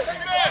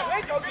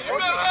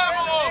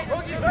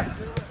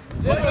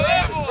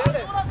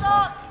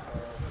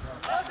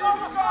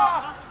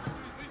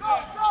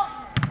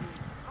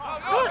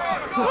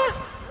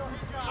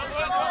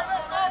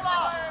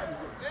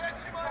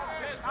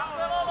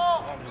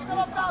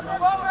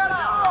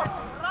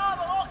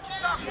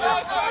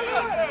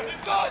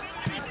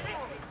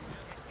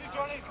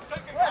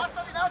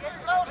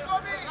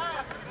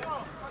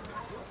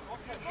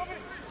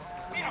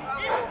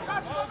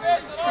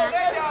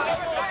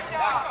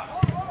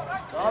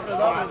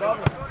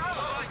 Dobro.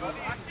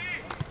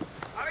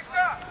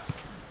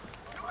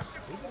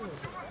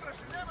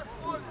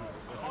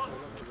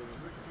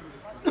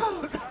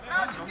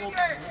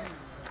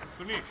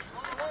 Crniš,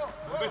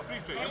 bez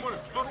priče, ne možeš,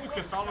 što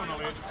ruke stalno na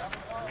leđu?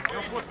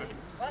 Evo pote.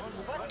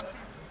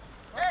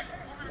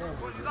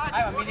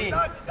 Ajmo, Mili.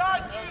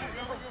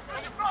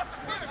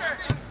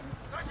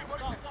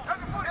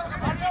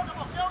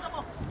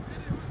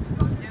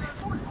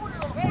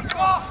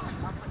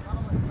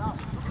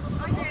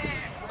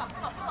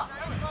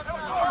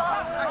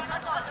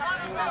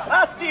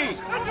 Prati!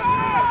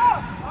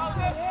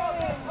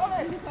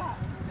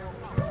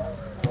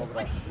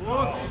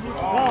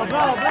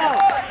 Bravo!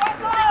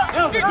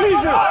 Evo ga,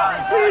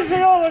 bliže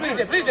Jovane!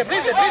 Bliže,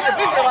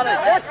 Jovane!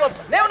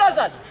 Ne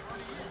unazad!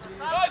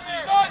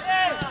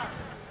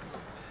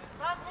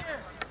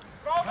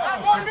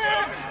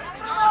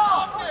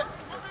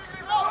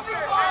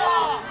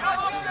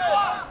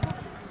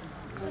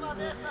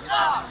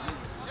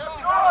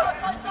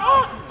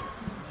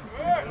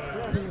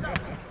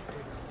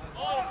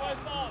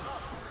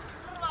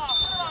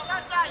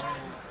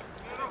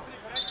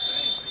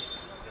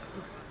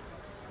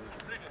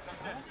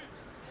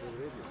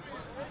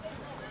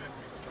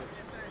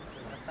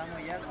 Samo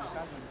jedno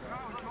kažem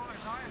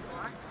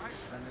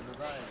da ne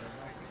dodaje,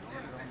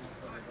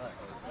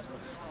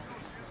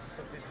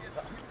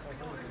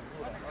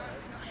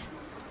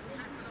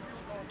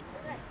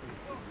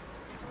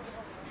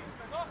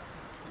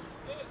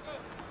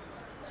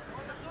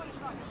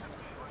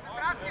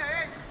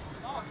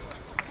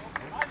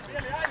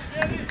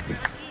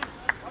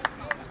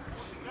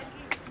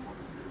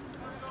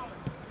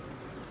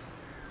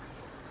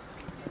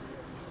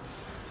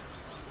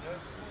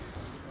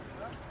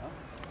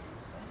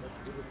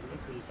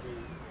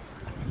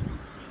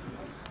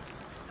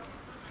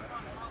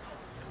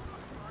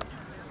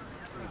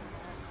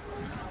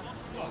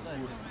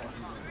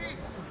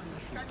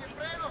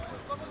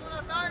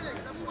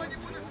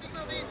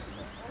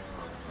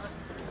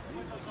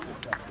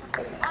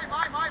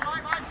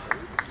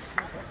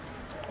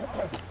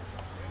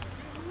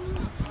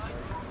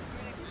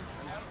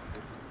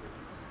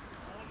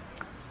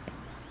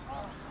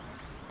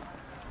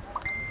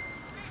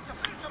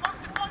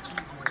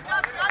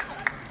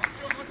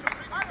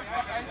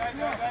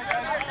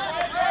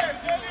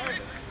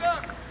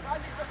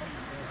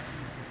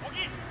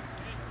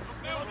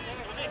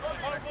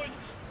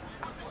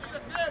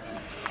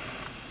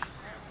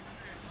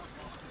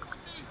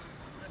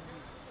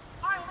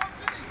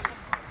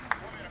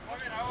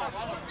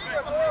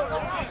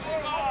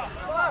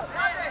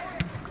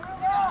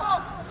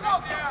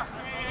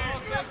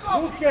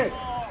 Ruke!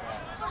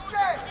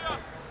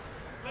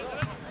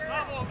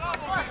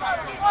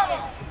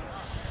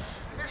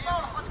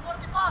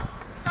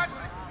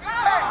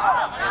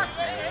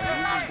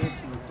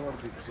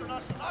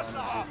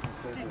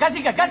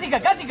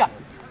 Gazi ga!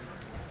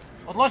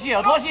 Odloži je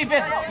i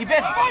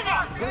bez.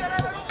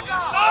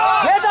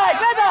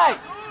 Gledaj!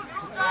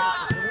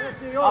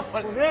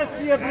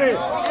 Unesi je, bre!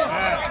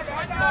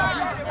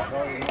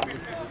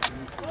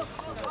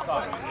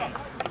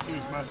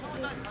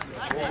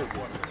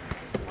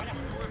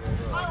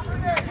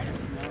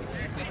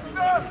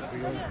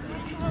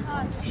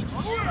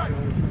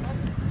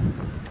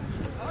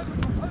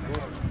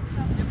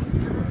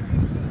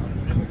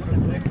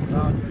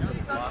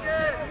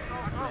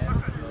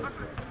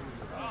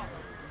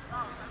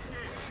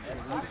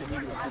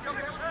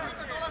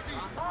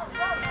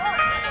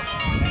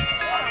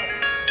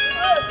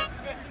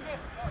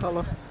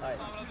 Halo.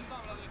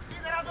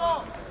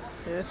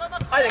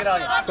 Ajde,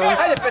 Gravanje.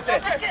 Ajde,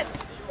 Petre.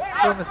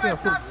 Ovo me snima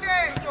futbol.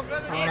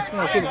 A me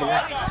snima futbol,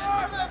 ja.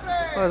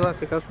 Ovo je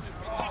zvanci kasno.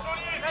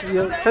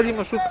 Kad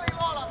imaš sutra?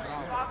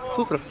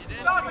 Sutra?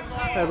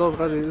 Dobro,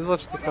 radi,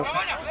 izvlačite kako.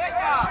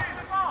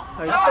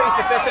 Nastavi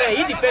se Petre,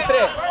 idi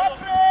Petre!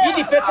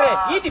 Idi Petre,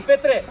 idi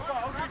Petre!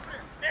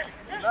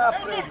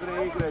 Napred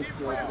bre, igrajte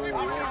bre.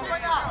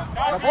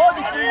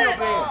 Zavodi Kinjo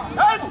bre.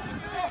 Ajde!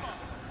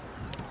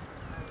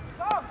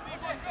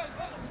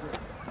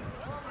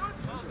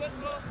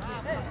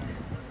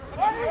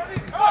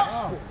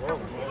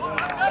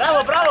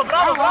 Bravo, bravo,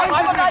 bravo, bravo,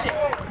 ajmo dalje!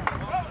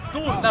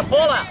 Tu, na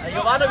pola,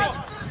 Jovanović.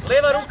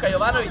 Leva ruka,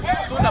 Jovanović,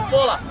 tu na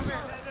pola.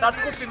 Sad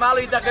skupi malo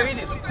i da ga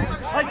vidiš.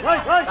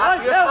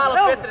 Tako, još malo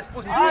Petre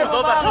spusti,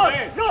 dobar.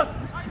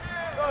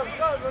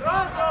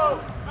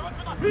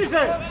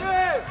 Bliže!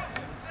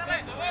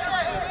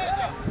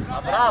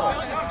 A bravo!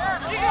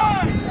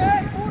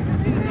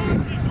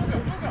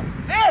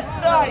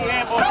 Petra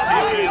jebote!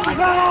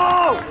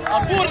 Bravo! A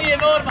Bur nije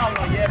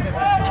normalno, jebe.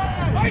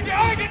 Ajde,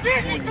 ajde,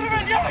 diži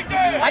crven,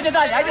 jelajte! Ajde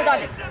dalje, ajde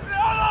dalje.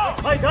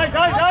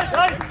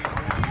 Daj!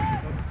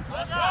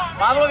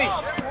 Pavlović,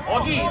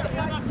 Ogi,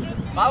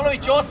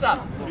 Pavlović 8.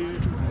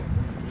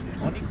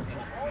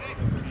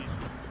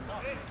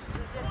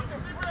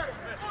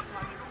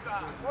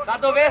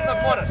 Sad do Vesnog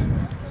moraš.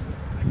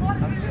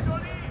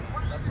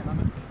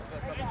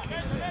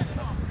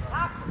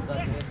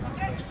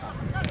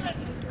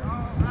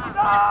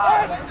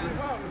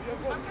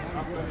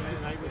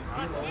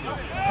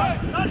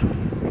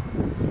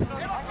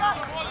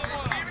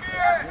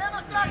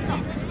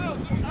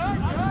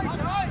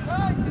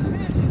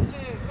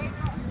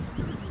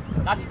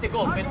 Daćete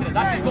gol, Petre,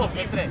 daćete gol,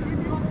 Petre.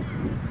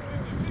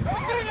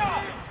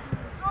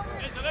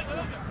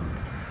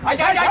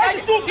 Ajde, ajde,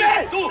 ajde, tu,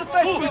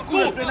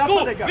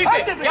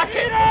 više, jače.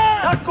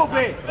 Tako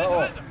bre!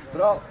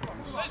 Bravo!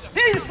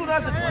 Gdje su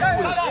nazad?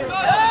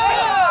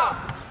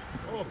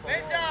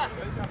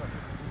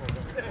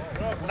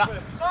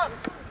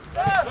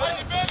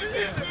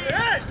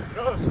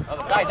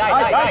 Daj.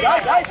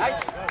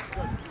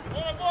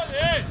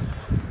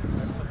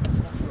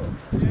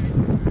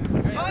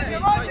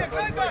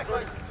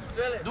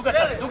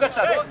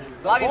 Dugačar,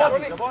 glavina.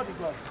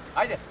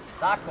 Ajde,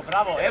 tako,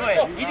 bravo, evo je,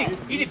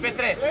 idi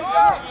Petre.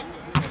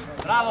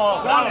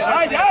 Bravo,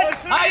 Petre.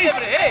 Ajde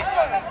bre, ej!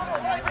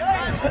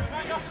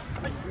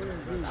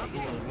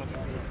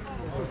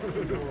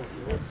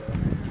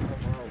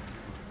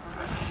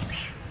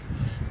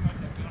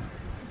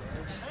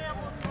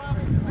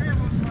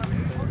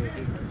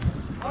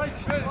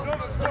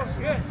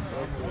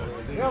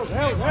 Evo!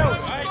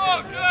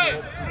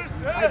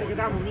 Ajde ga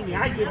damo mini,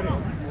 ajde bre!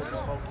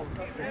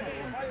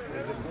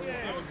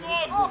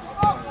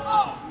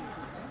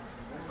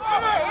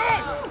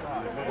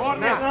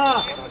 Gornjaka!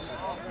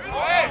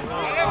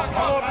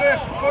 Malo bre,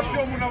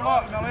 skočio mu na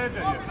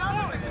leđa.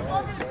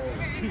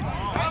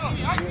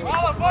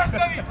 Hvala,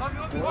 postavi!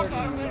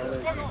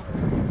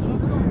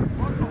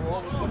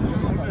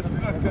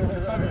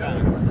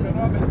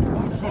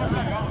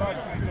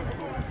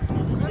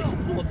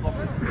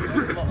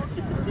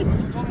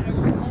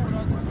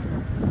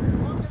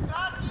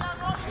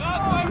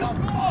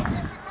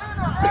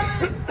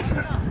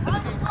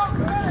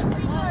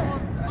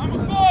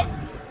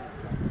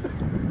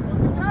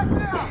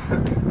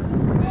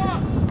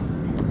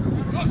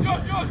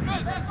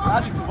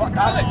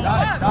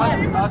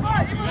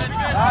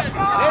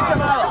 Neće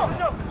malo!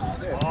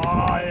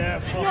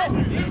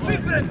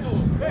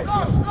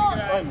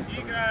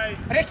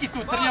 Preki tu,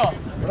 Trnjo!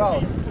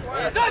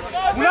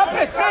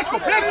 Unapred, preko!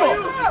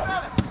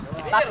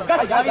 Tako,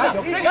 gazi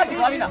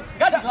glavina!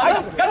 Gazi!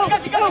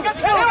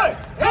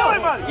 Evo je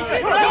mali!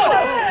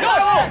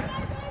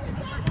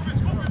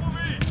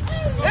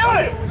 Evo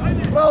je!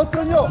 Bravo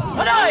Trnjo!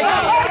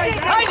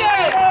 Ajde!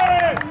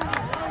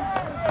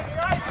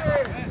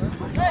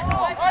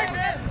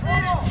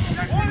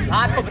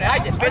 Tako bre,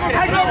 ajde, Petre,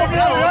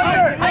 bravo!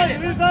 Ajde!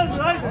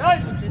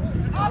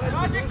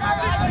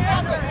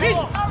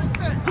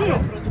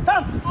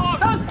 Sam!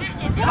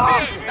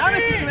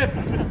 Namesti se lepo!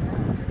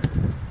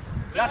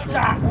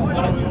 Jača!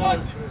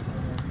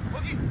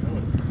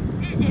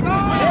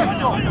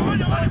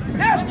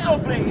 Desno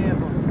bre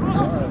jebo!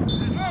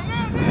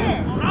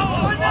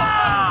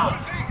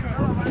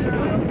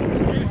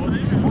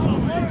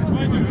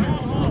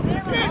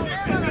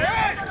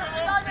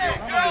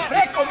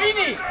 Preko,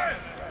 mini!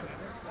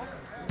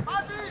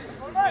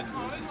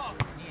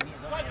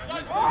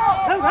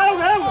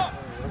 Evo!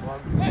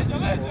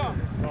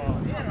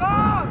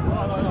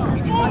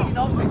 Pazi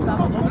na offside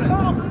samo, dobro.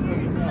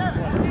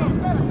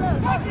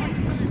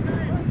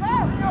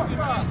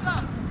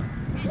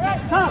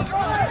 Sam!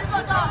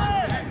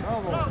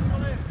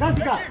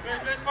 Gazi ga!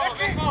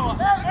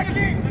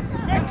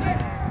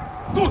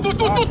 Tu!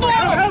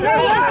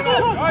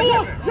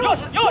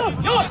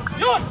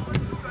 Još!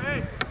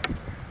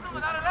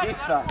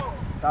 Čista!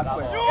 Tako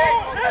je.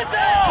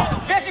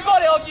 Beži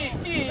gore ovdje,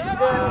 ti!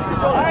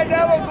 Ajde,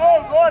 evo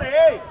gol, gore,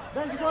 ej!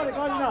 Beži gore,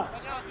 Galina!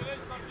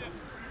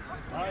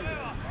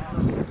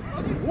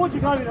 Uđi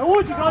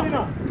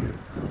Galina!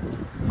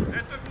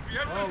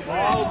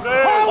 Bravo bre!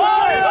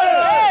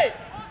 Ej!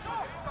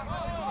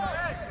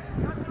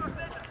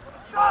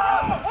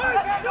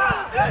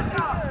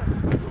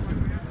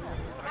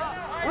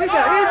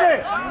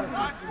 Ide!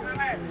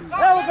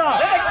 Evo ga!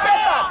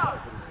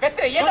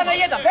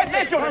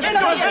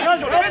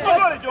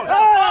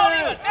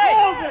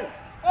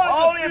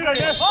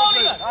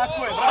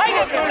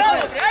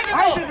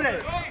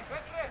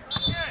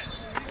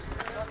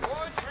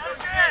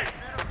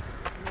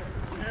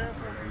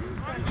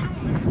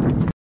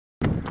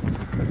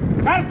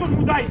 Karton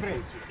mu daj, bre!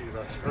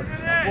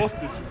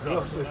 Postiću.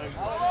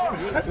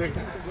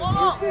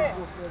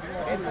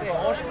 Petre,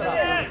 oštra.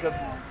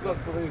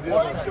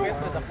 Oštra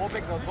Petre da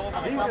pobegne od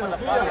golmana i samo da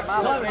pade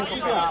malo preko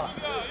penala.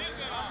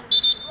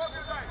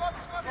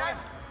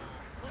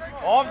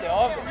 Ovdje,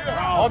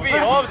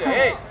 obije, ovdje,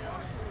 ej!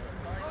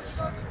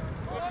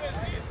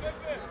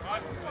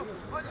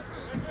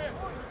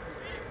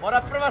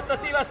 Mora prva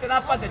stativa se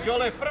napadne,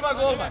 Đolo je prva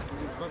golman.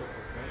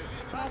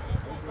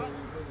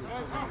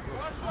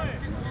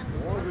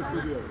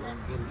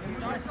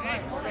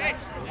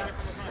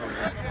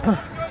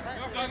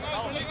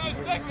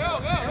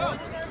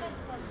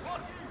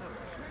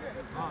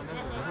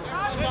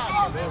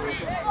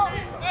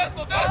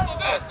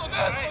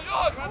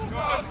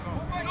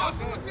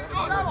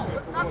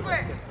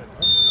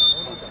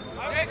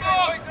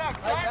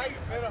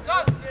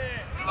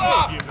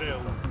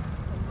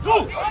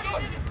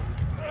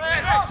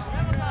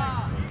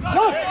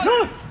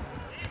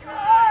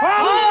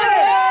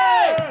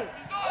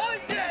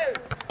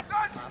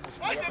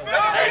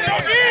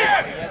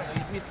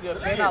 Izmislio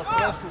penal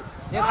prošlu,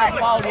 ne znam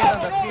faul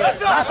jedan da svira.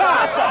 Naša!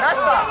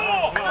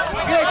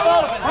 Sviraj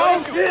faul,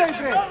 Zeliću!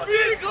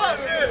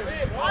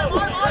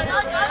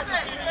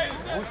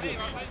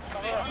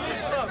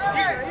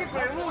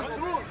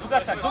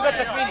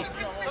 Dugačak mini.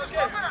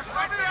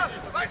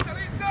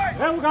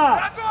 Evo ga!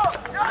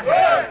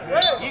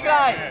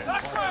 Igraj!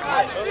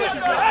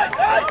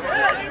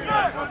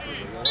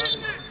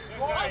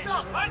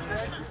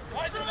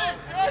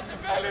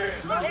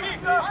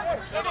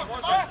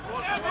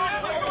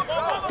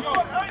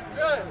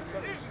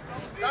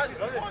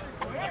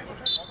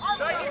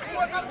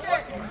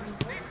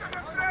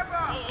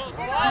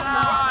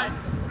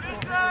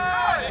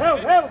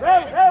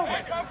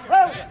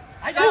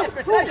 Ajde,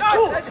 Petre,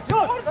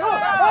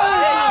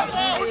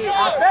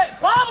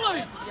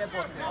 Pavlović!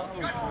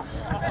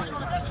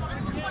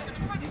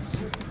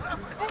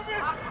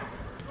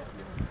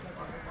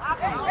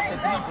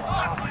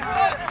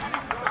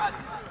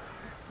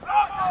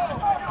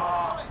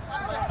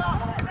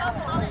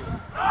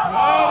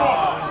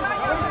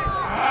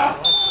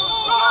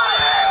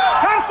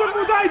 Karton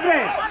mu daj,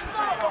 bre!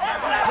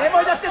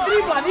 Nemoj da se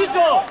dribla,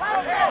 Niđo!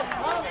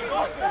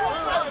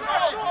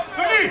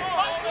 Crni!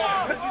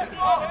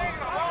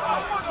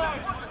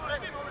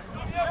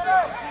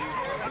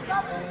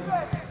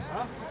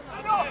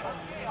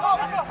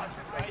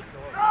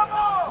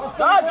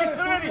 Sađi,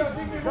 crveni!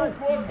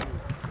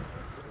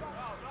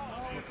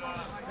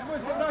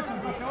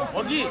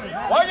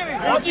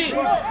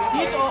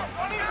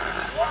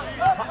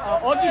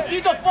 Odi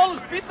ti do polu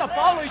špica,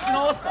 Pavlović na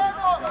 8.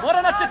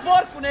 Mora na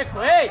četvorku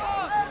neko, ej!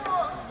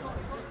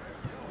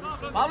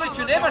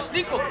 Pavloviću, nemaš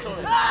nikog,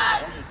 čovjek.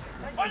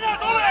 Panja,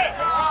 dole!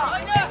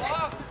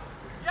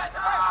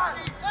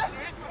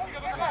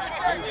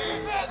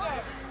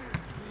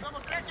 Idemo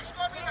trećeg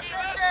škornika,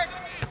 trećeg!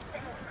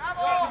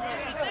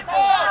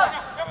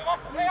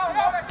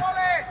 Bravo!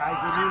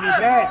 Ajde, Mili,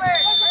 bre!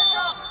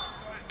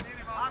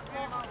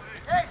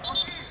 Ej,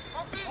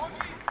 Oki!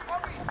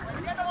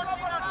 Jedan dobar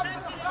napad,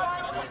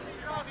 skače!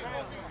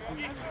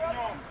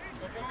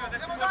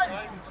 Idemo dalje!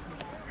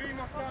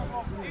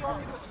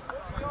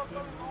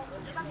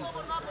 Jedan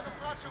dobar napad da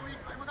srače u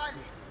igru, idemo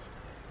dalje!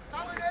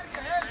 Samo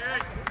energija,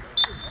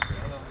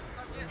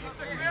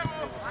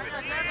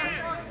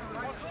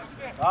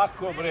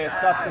 Tako bre,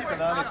 sad kad se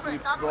namesti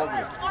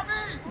problem.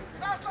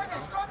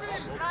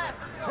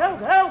 Evo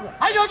ga!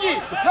 Hajde, Ogi!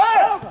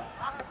 Evo ga!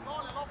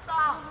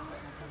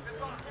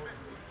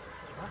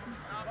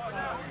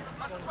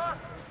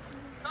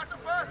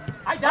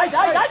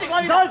 Ajde,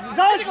 glavina!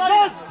 Zaz!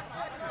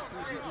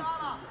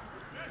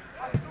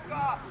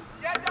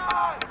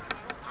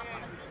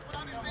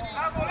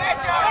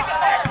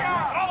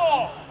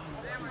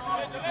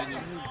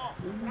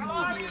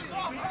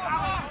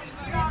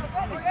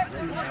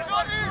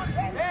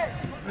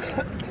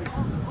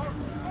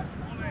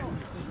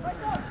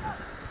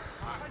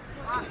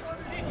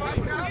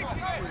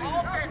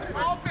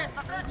 Opet,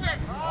 na trećeg!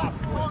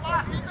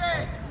 Pas,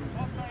 ide!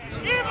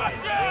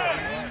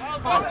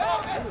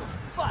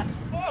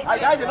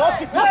 Ajde,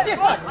 nosi! Nosi je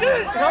sad!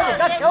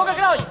 Evo ga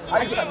Gravlji!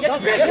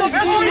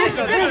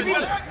 Vidi!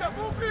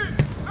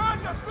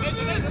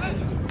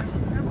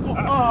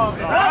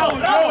 Bravo,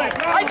 čovjek!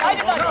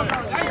 Ajde dalje!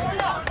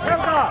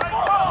 Evo ga!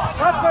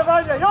 Kako je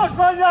Vanja? Još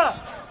Vanja!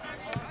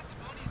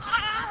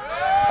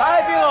 Šta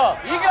je bilo?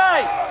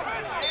 Igraj!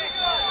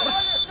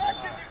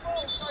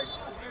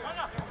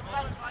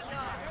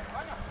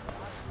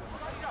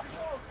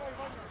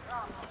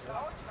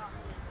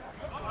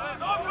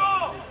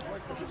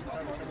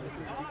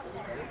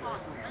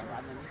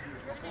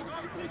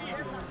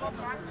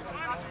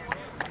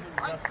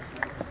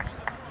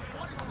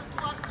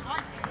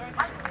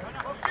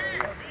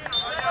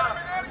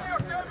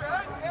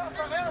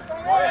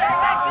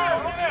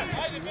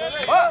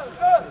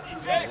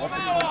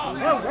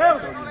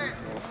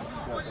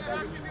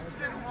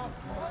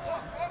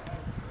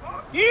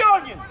 I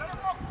on je!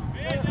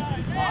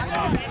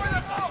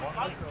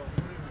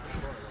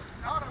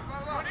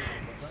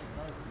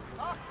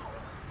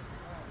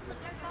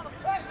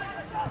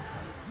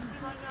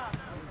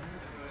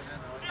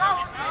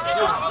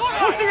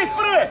 Pusti ga iz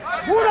prve!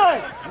 Guraj!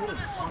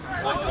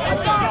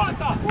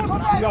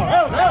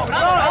 Evo,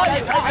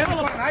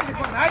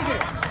 ajde!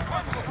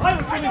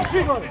 Ajmo će mi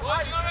svi gore!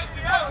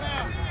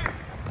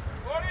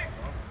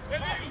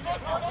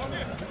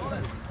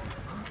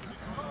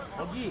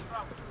 Ogi!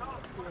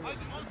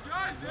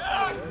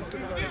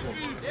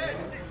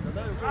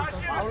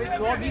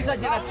 Pavliću, ovdje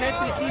izađe na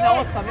 4, ti na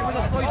 8, nemoj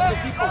da stojiš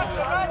bez ikog.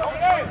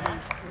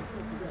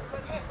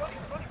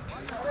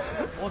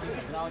 Oštre,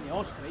 gravanje,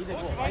 oštre, ide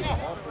gol, ajde.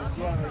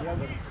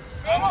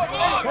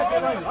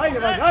 Ajde!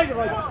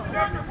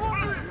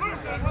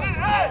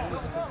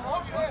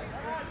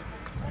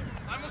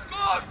 Ajmo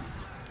skor!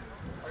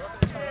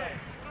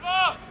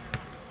 Prva!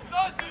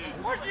 Izađi!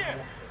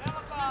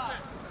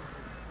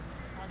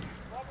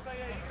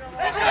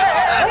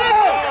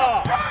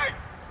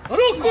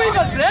 Ruku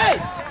imaš, grej!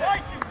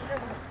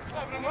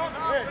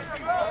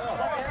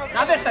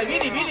 Nameštaj,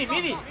 vidi!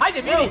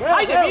 Ajde, vidi!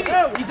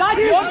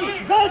 Izađi,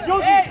 Ogi!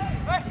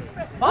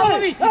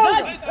 Pavlović,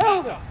 izađi!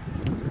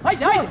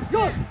 Ajde!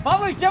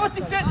 Pavlović, evo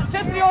ti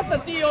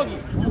 4-8 ti, Ogi!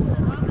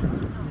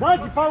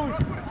 Izađi, Pavlović!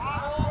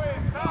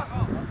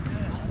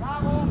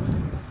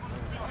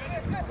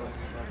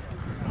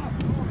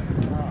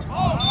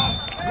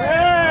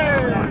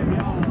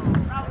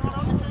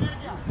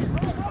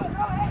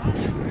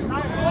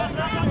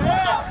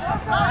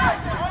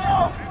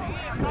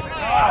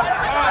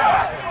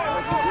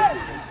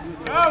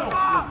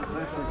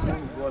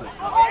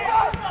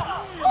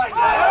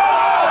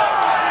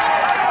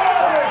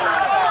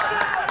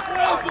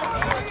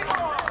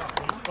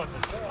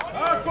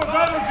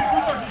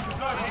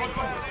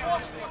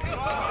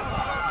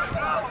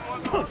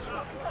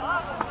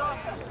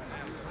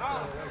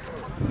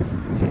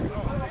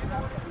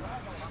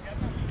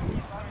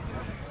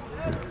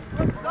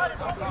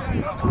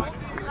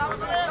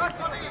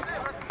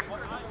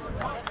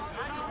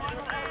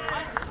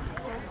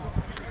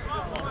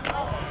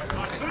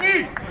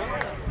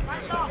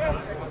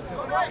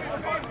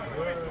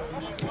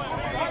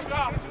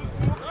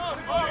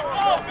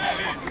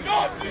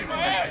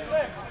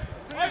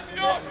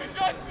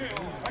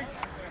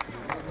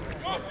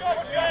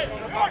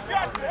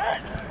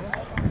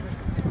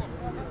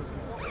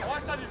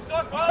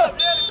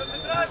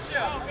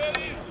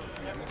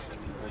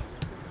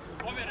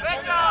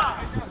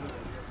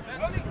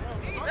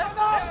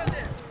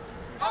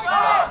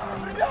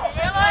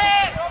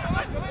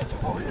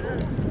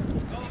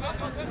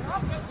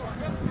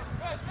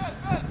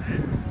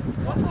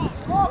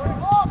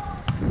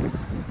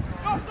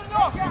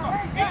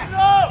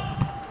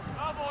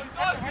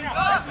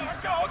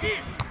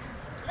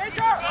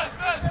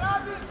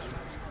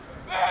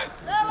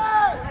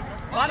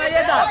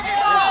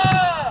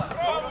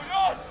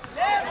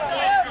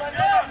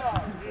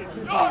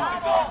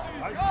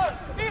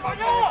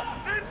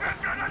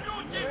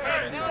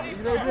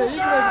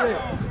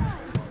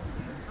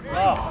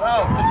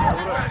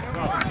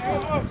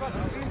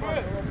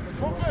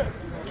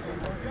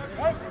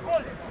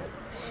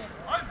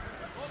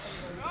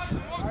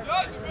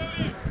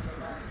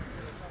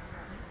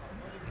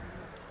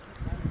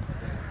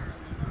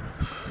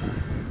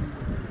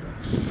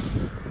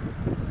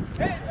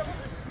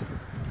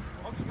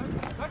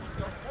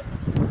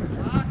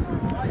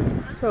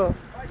 Ćao.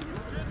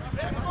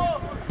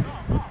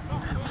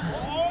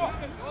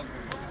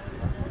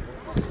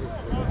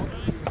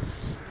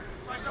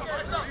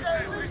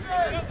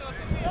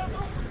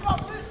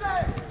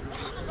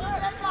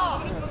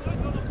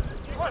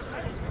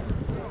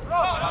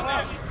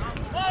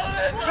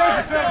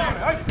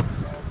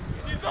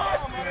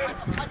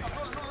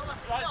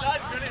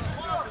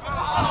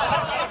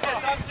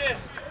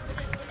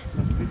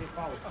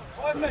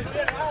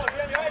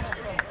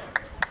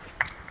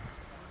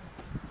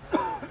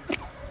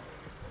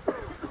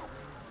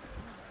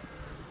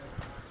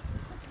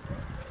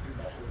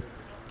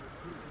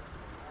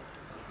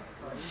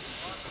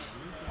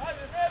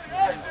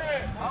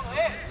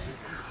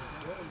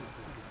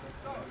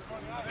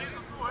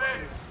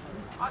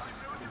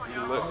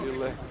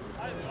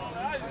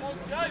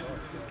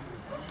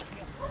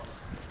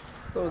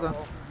 Dobar.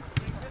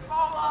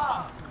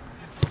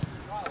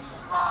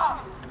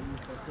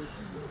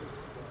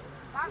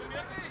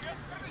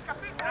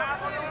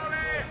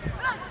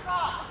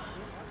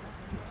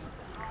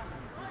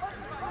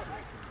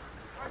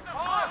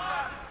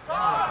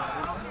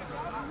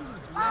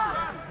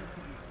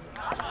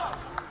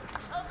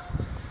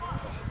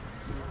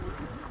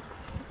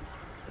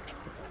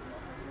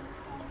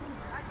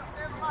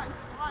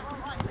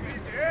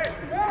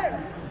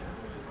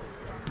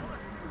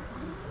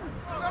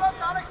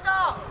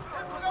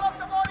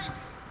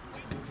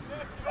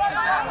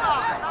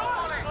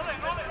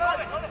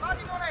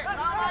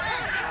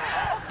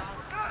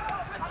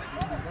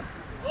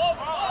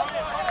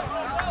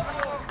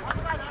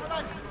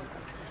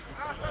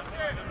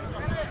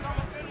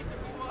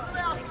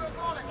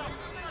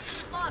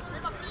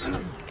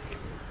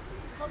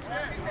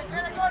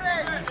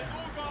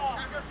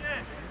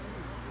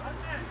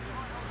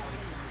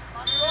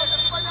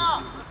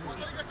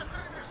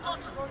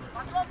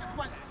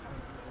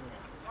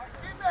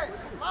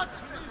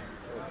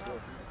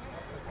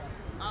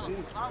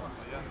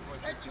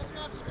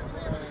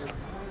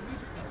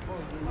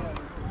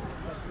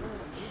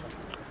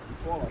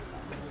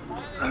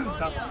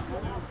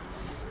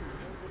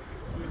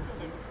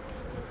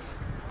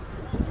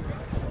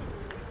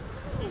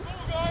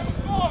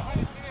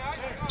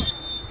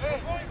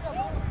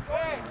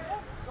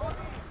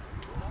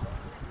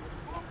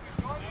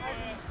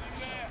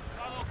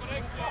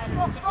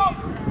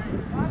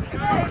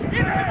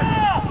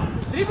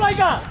 Driblaj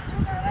ga!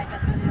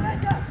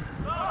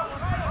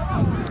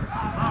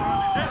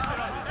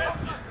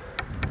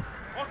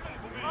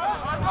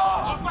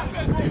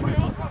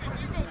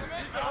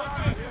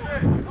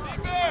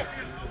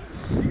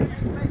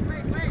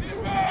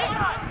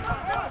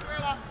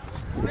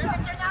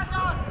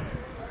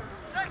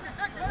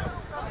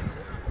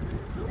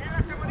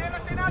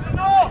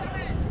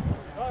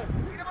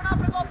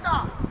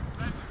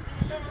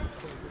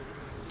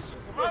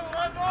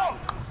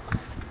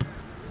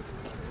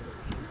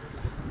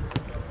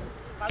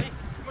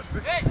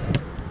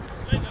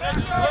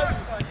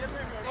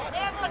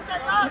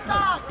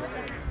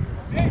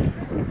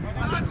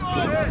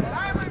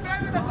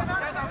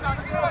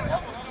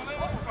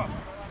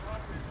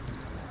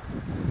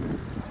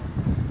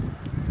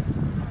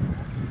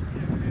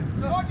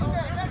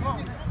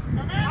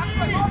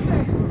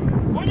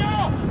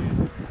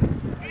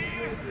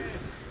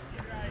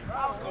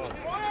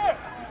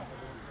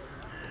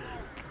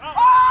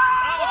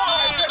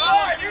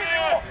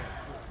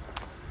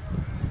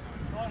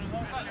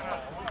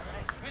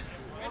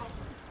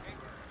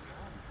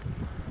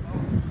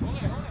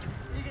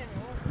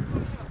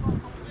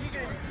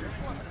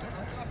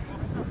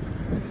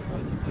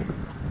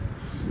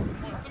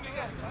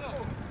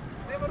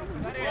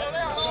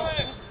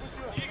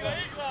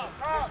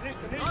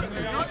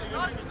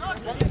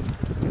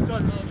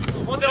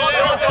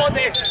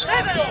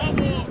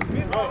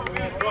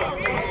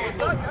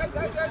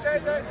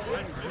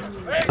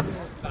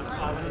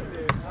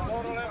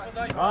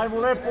 Ajmo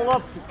lepo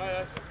loptu.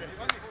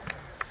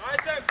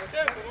 Ajde,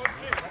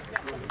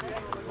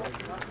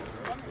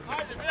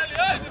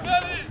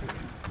 Beli!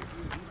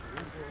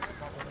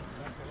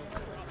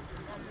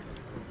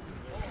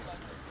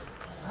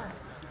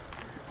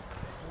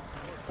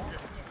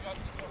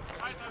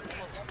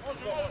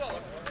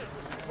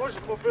 Može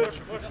po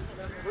Beli.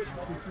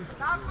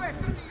 Tako je,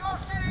 crni, još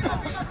širi,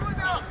 idemo na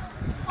druga!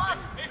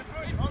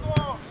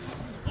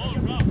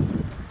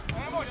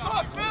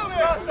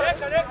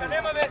 Neka,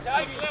 nema veze,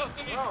 ajde!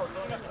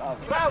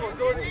 Bravo,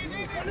 Doni!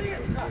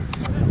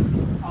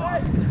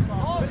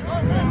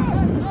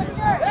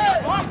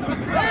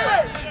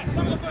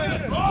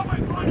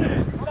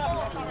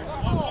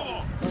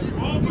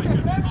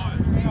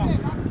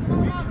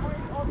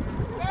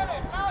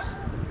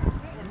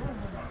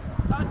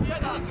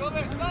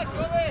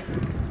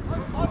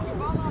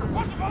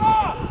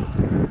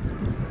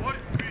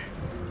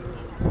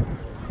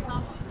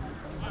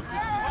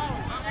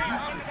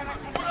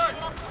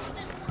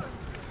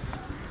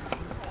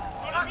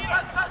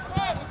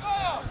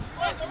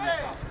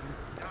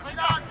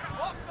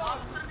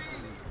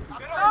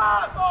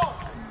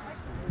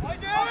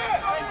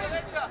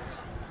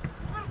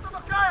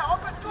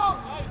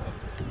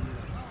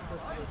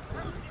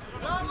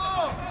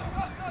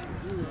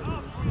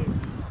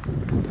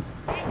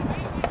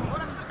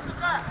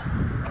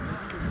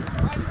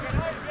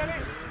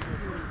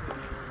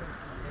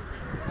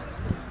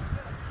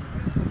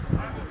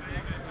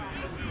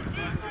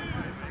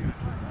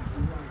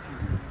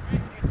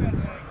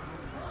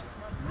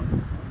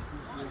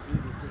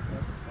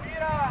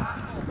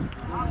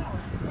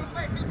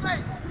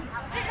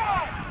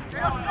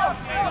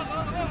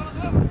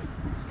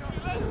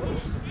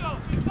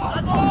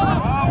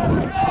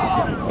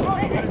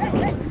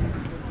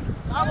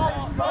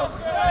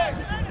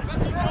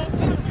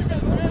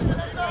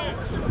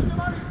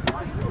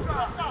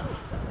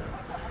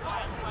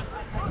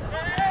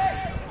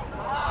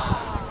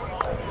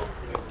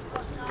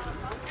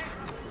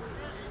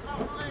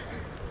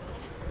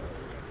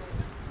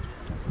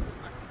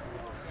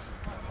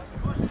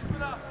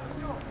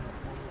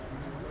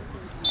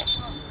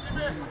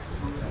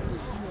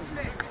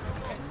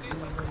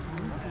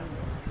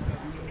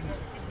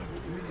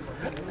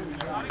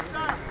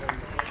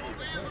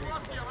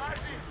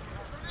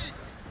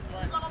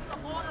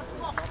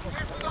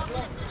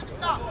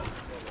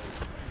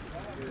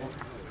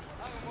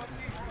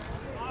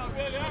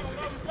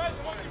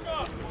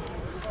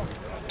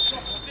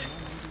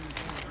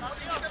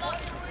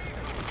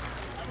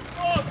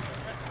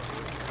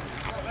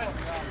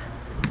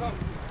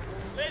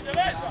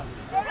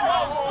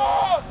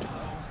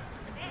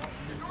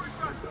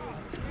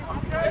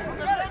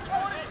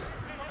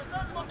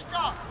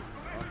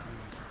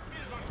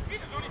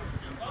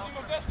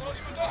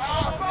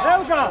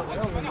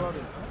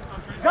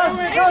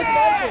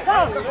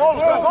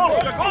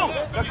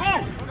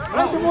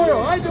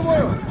 Ajde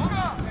mojo!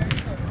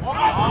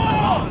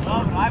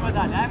 Ajmo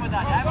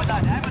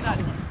dalje!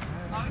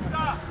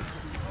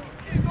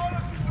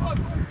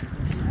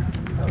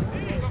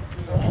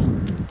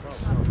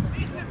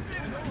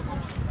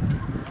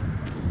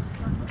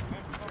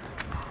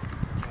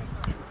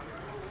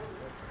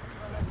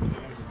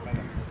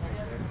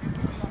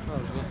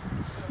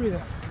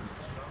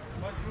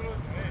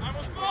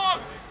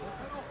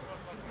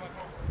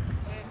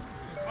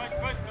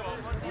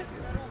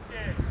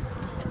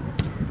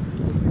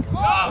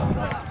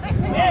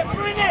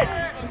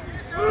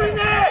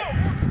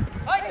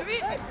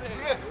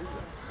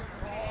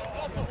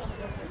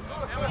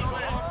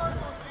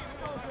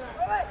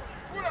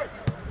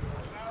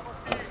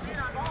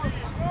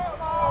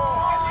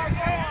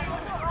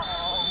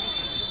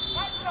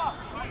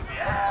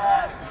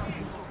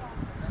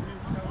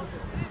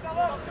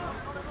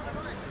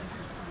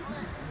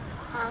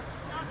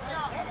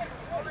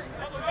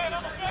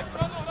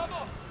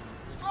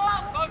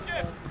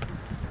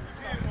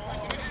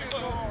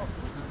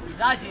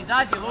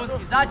 Izađi,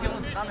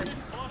 Lunci, namesti.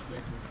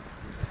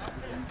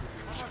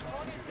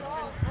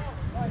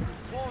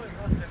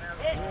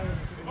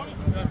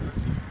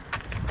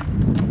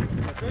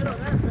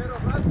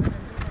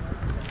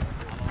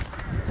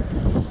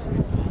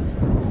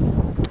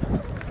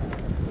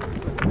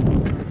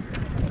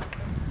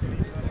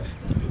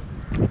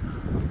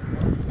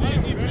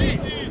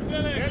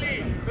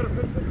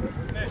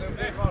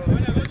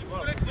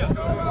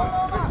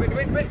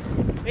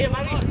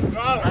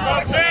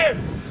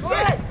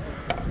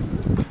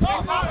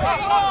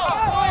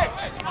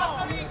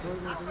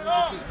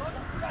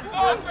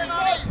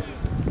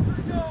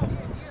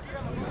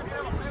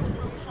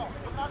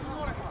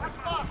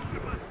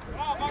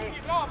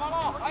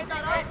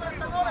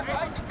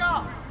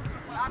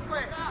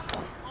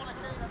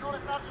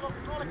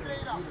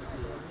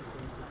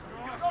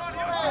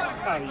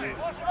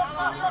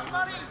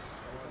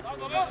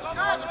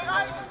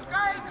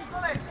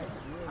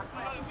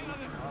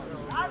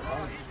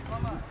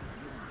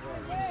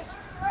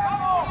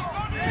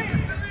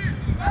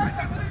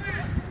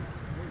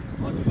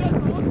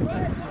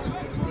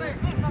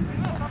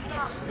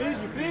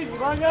 Priđi,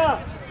 Vanja!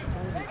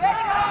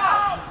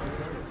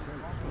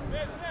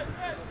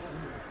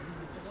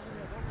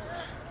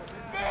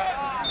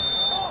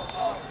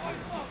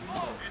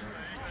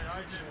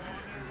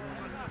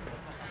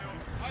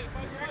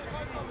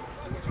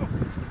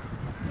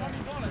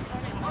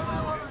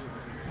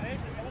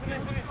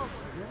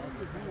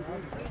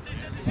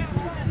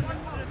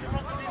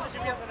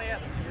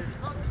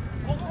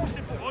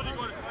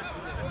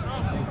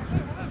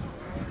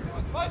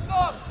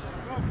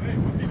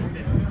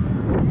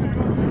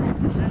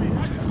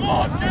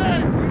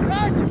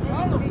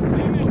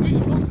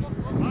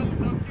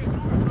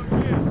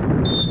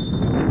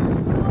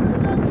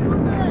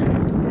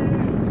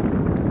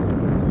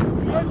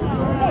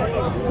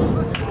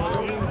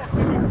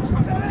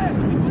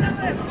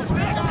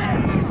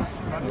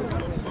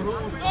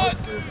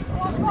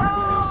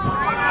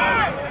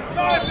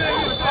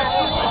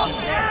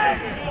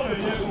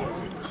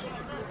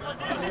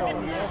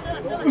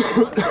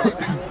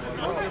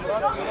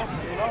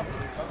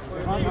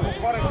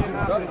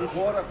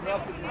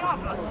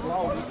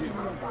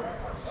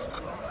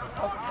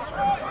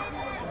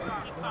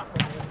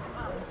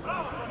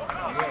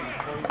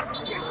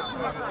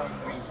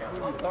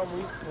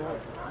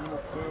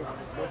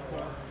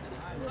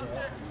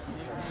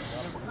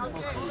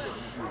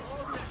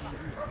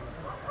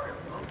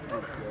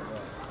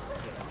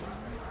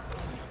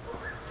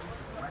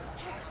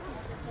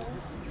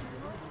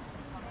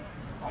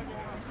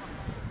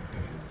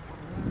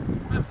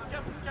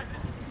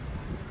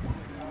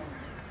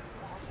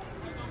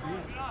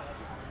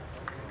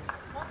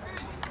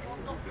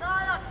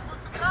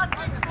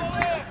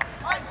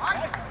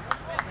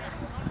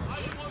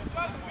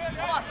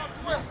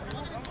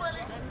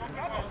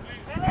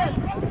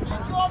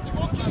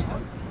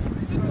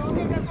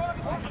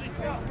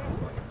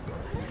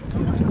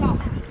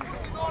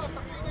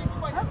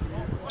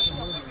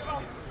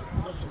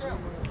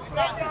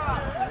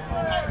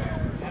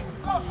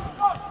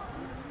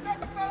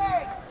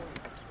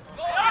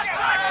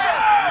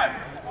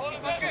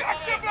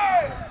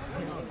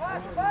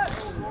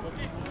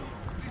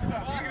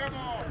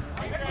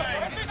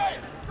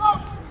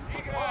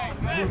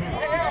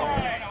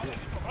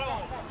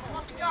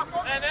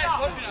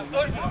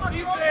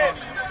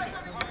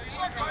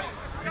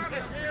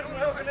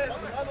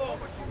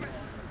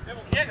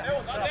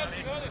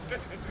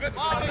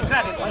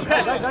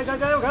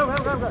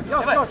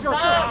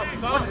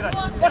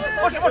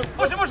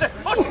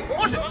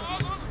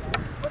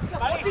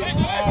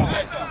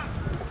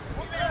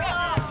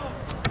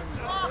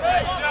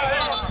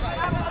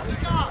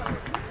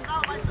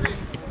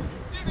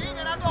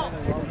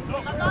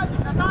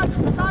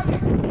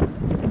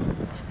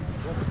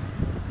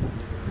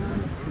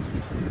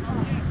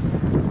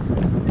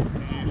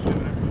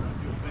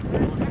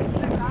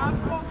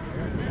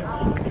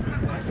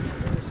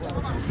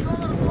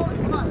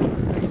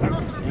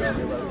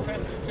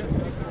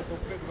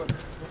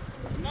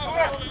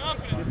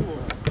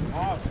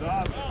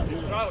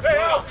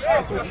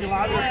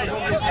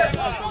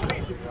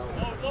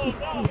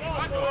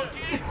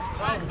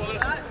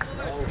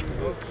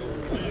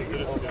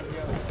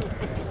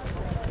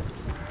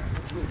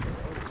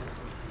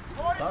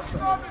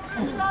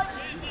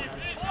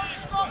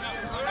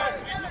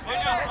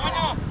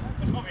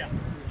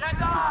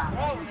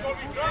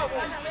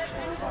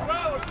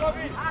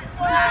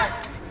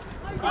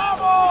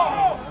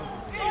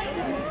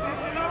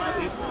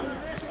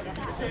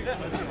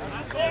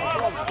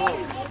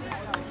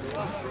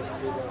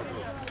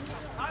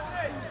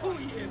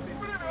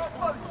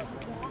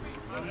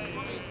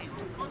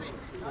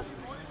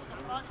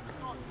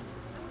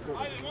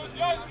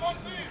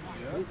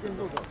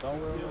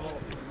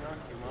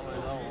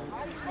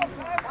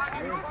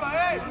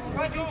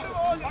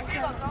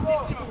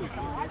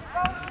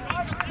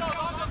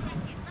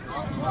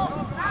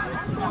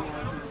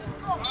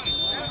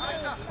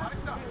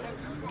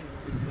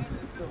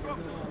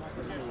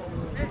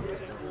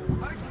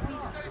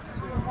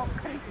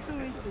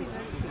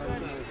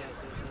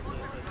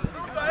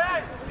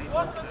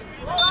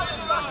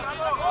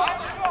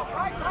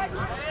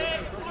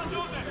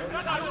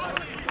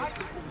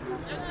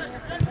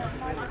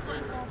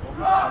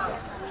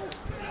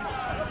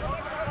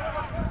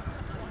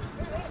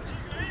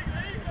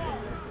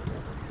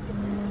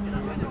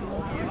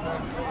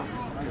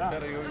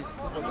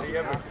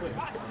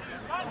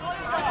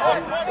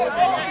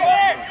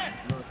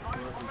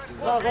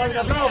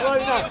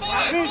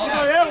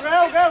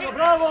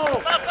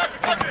 bravo!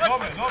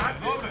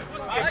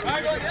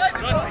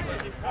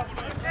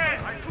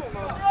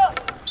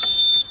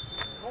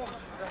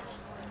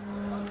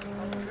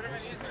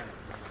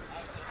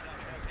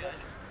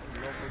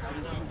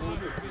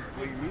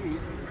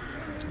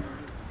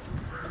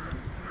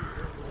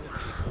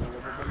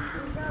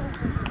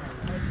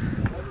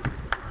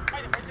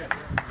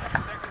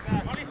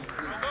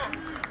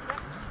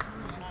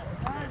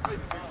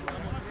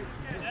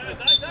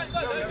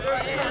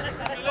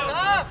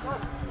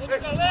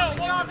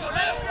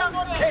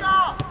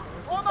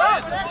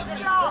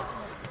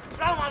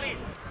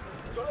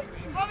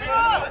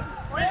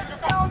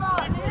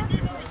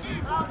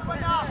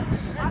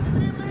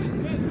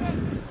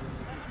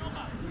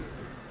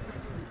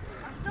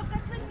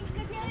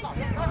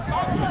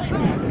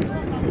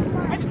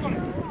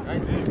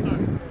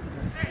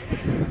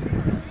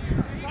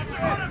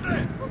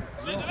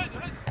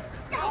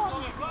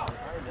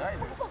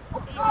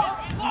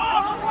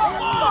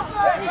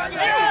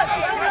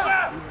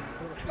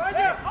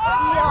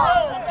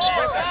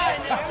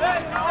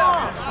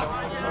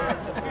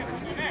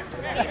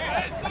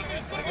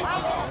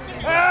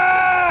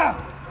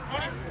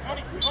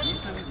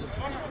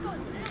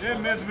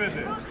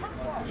 Medvede.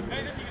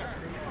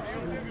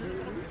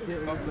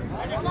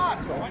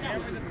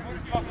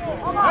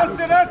 Da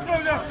se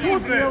raspravljaš ti,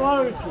 bre!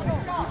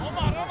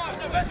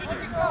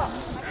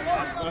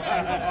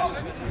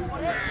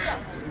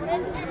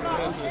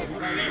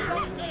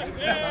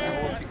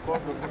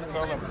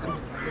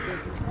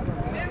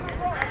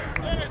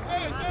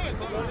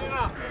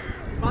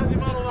 Pazi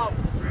malo ovako.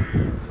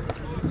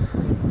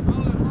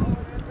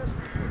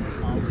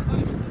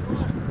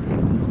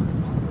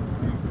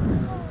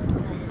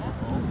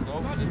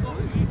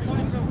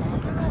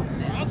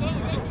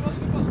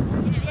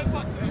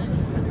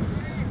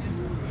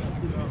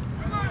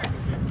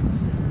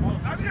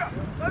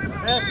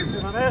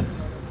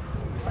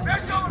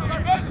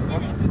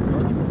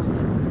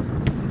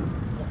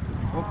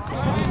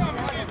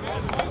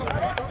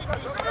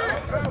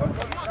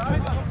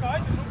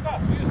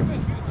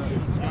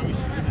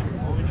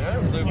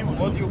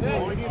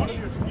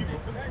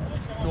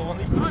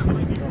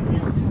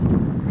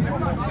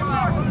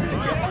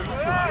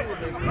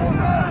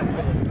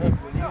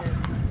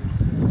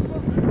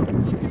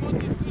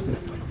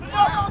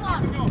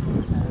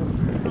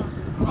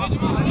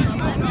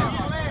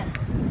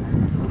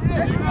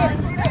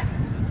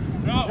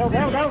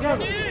 Evo,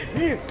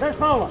 mir, bez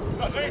faula.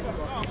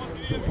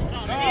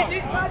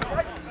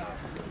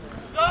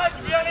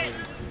 Zađi, bijeli!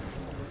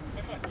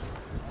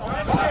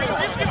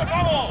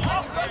 Bravo!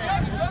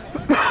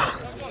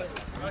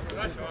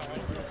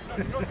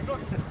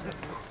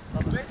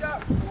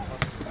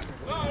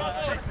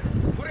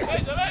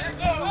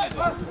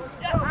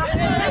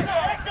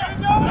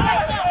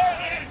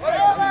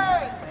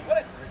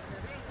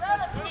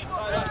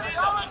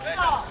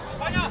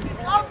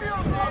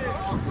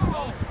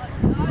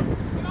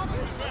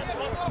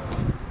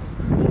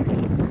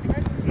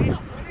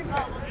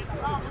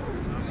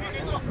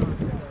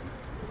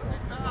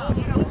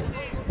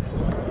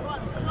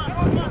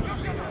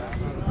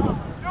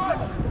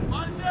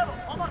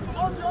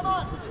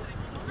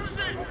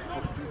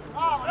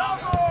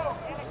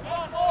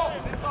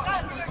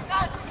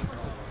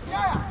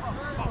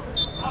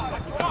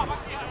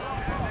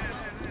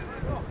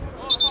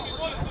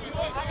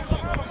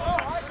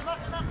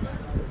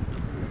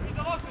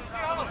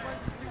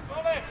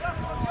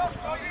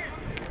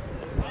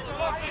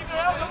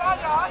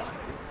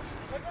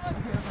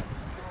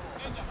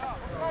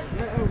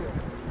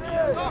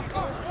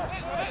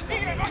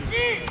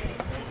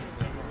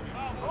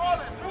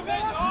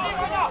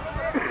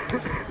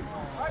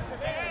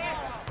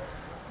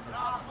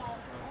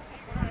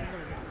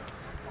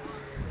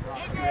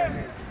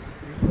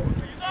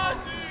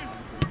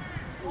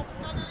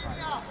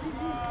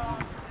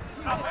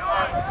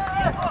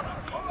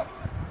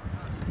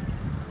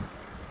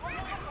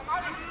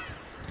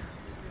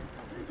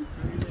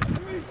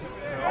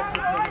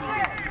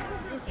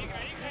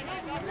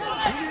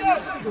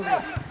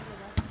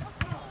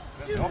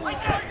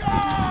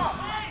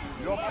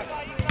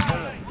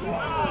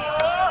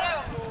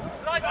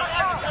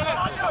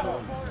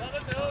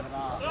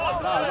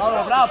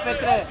 Bravo,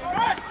 Petre!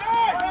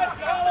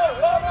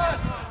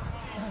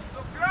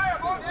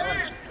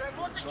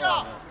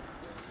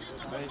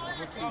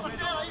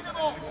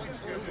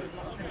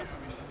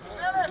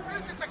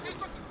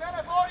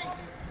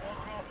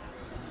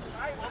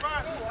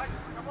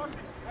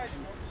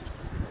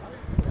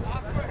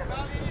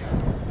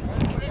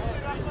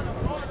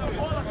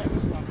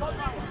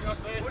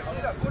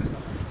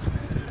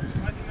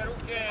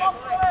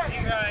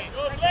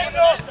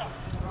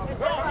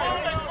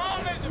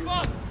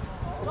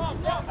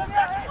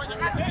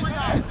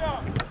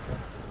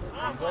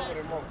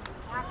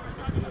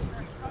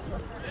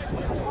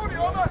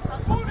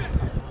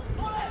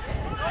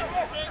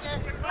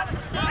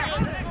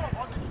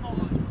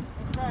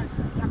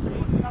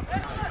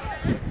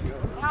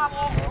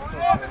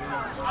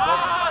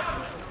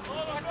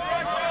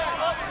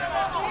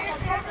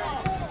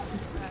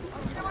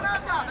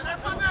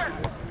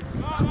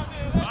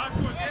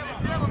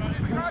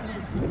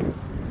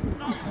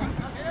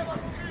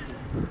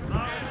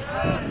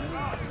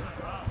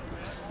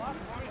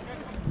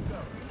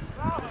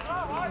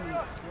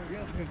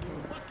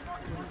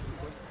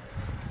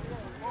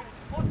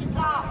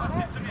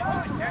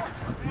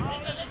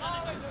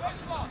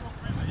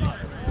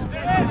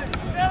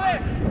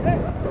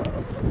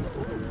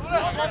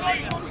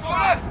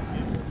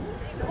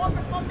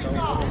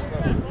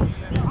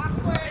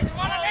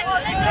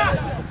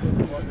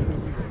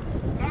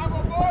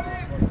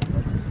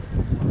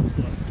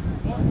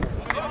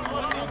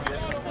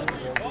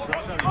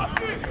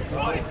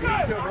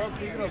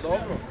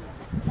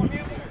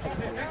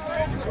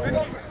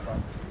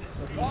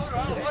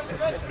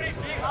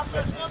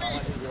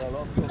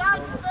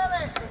 Dani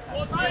Svele!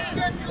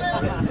 24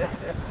 leve!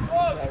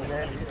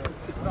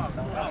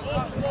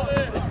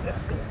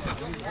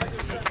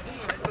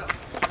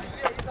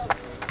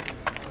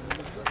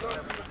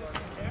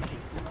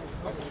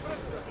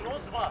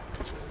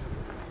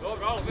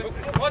 Dobro,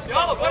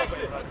 malo, bori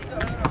se!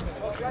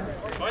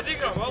 Ajde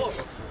igram, malo!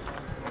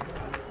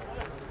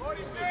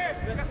 Bori se!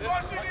 Neka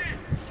složili!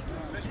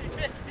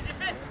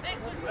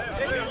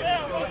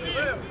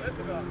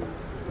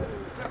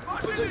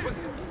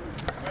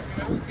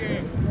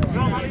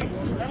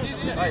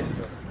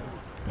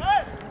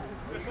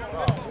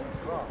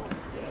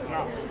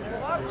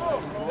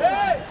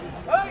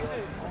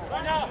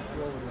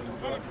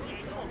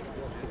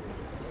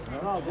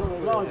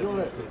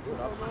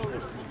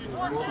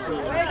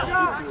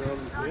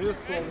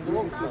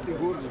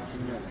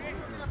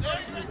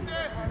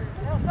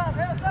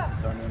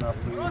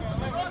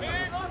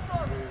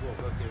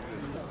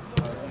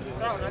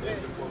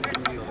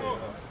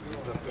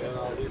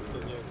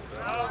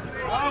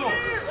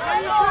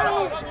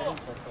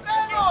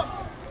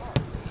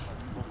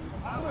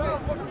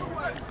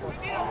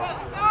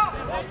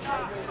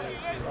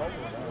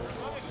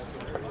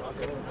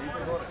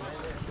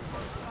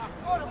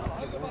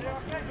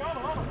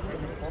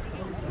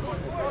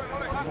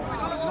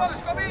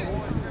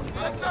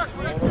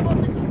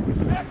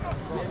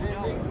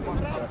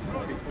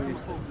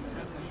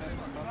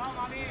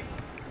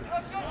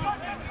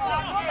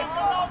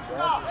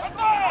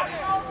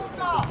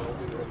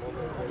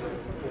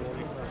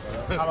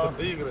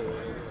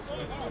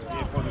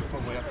 Nije pozdrav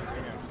slobo, ja se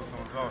izvinjam što sam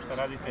vas zvao, šta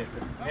radite se?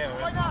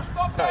 Vanja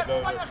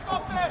štoper! Vanja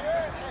štoper!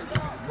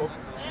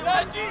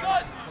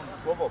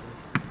 Slobo,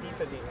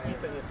 pitanje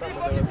je samo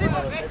da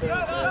vas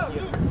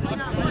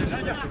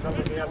ne da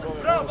kako mi ja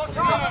zovem na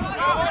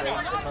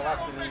vas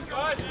ili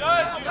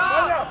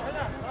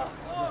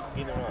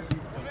idem na vas.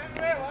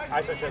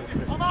 Aj sad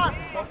šedim. Omar!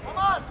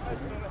 Omar!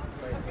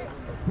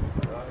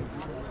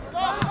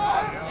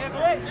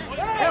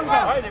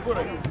 Ajde,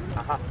 guraj.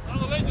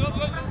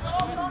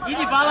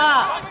 Idi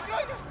Bala!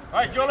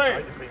 Ajde,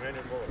 Đole!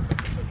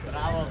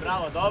 Bravo,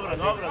 bravo, dobro,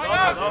 dobro.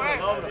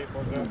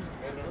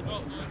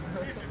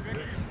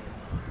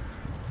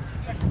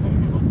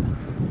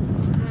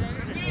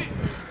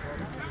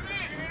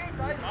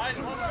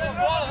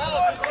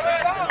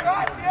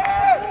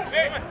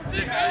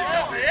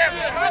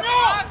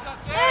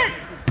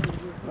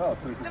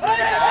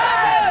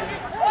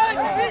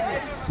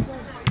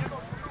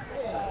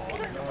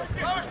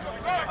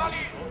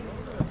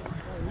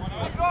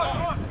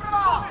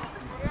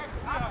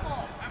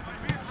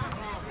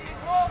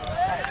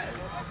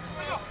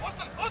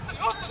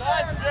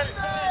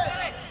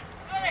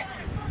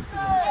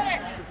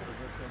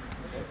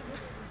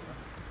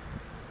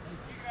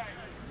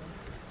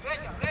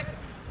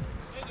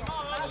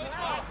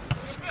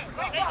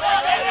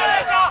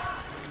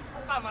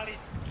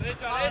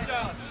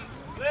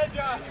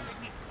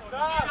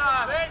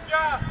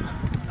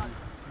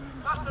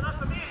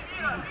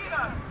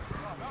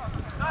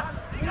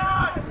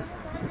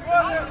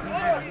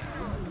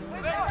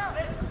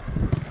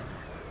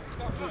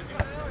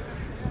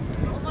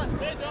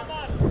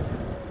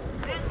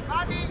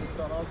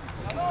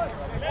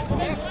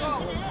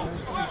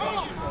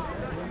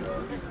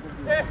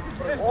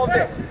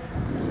 Ovdje!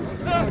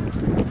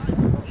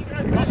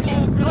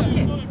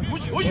 Prosi!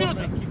 Uđi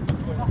unutra!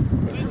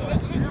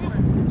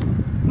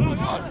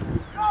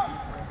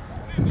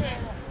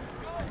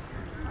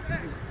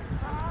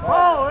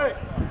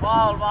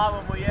 Faul, mamo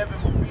mu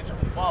jebemo,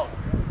 pičamo, faul.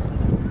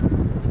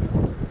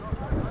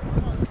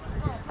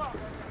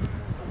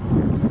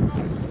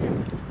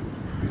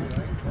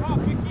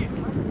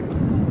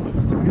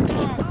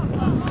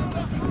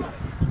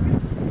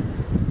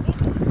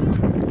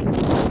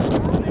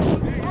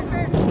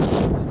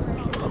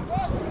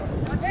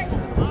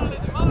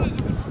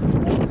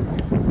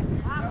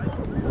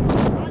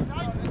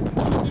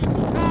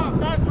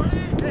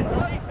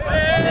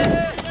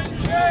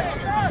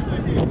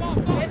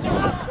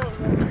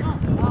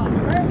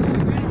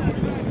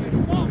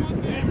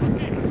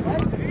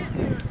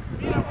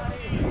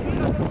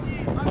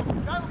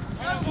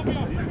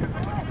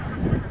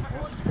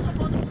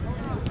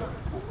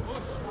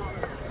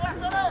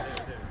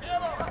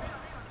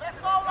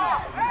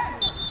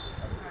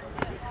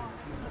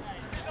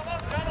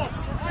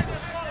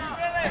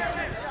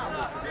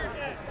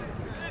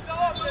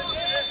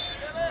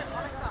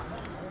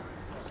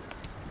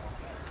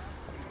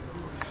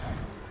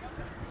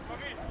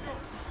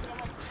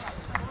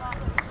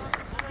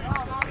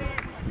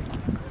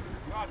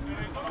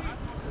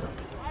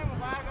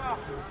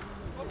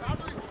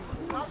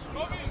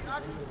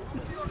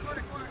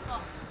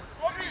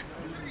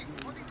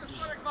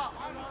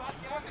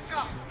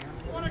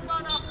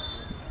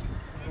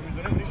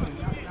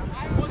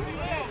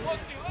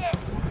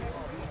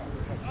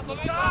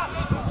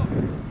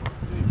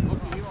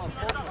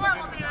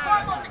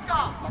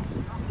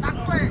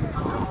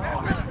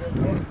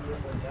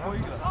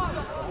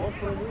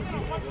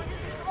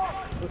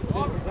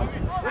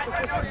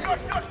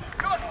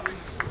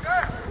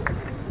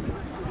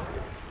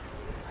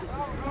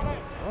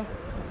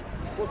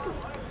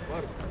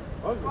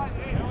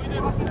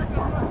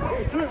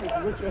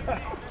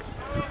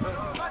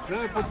 Sve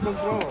je pod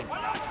kontrolom.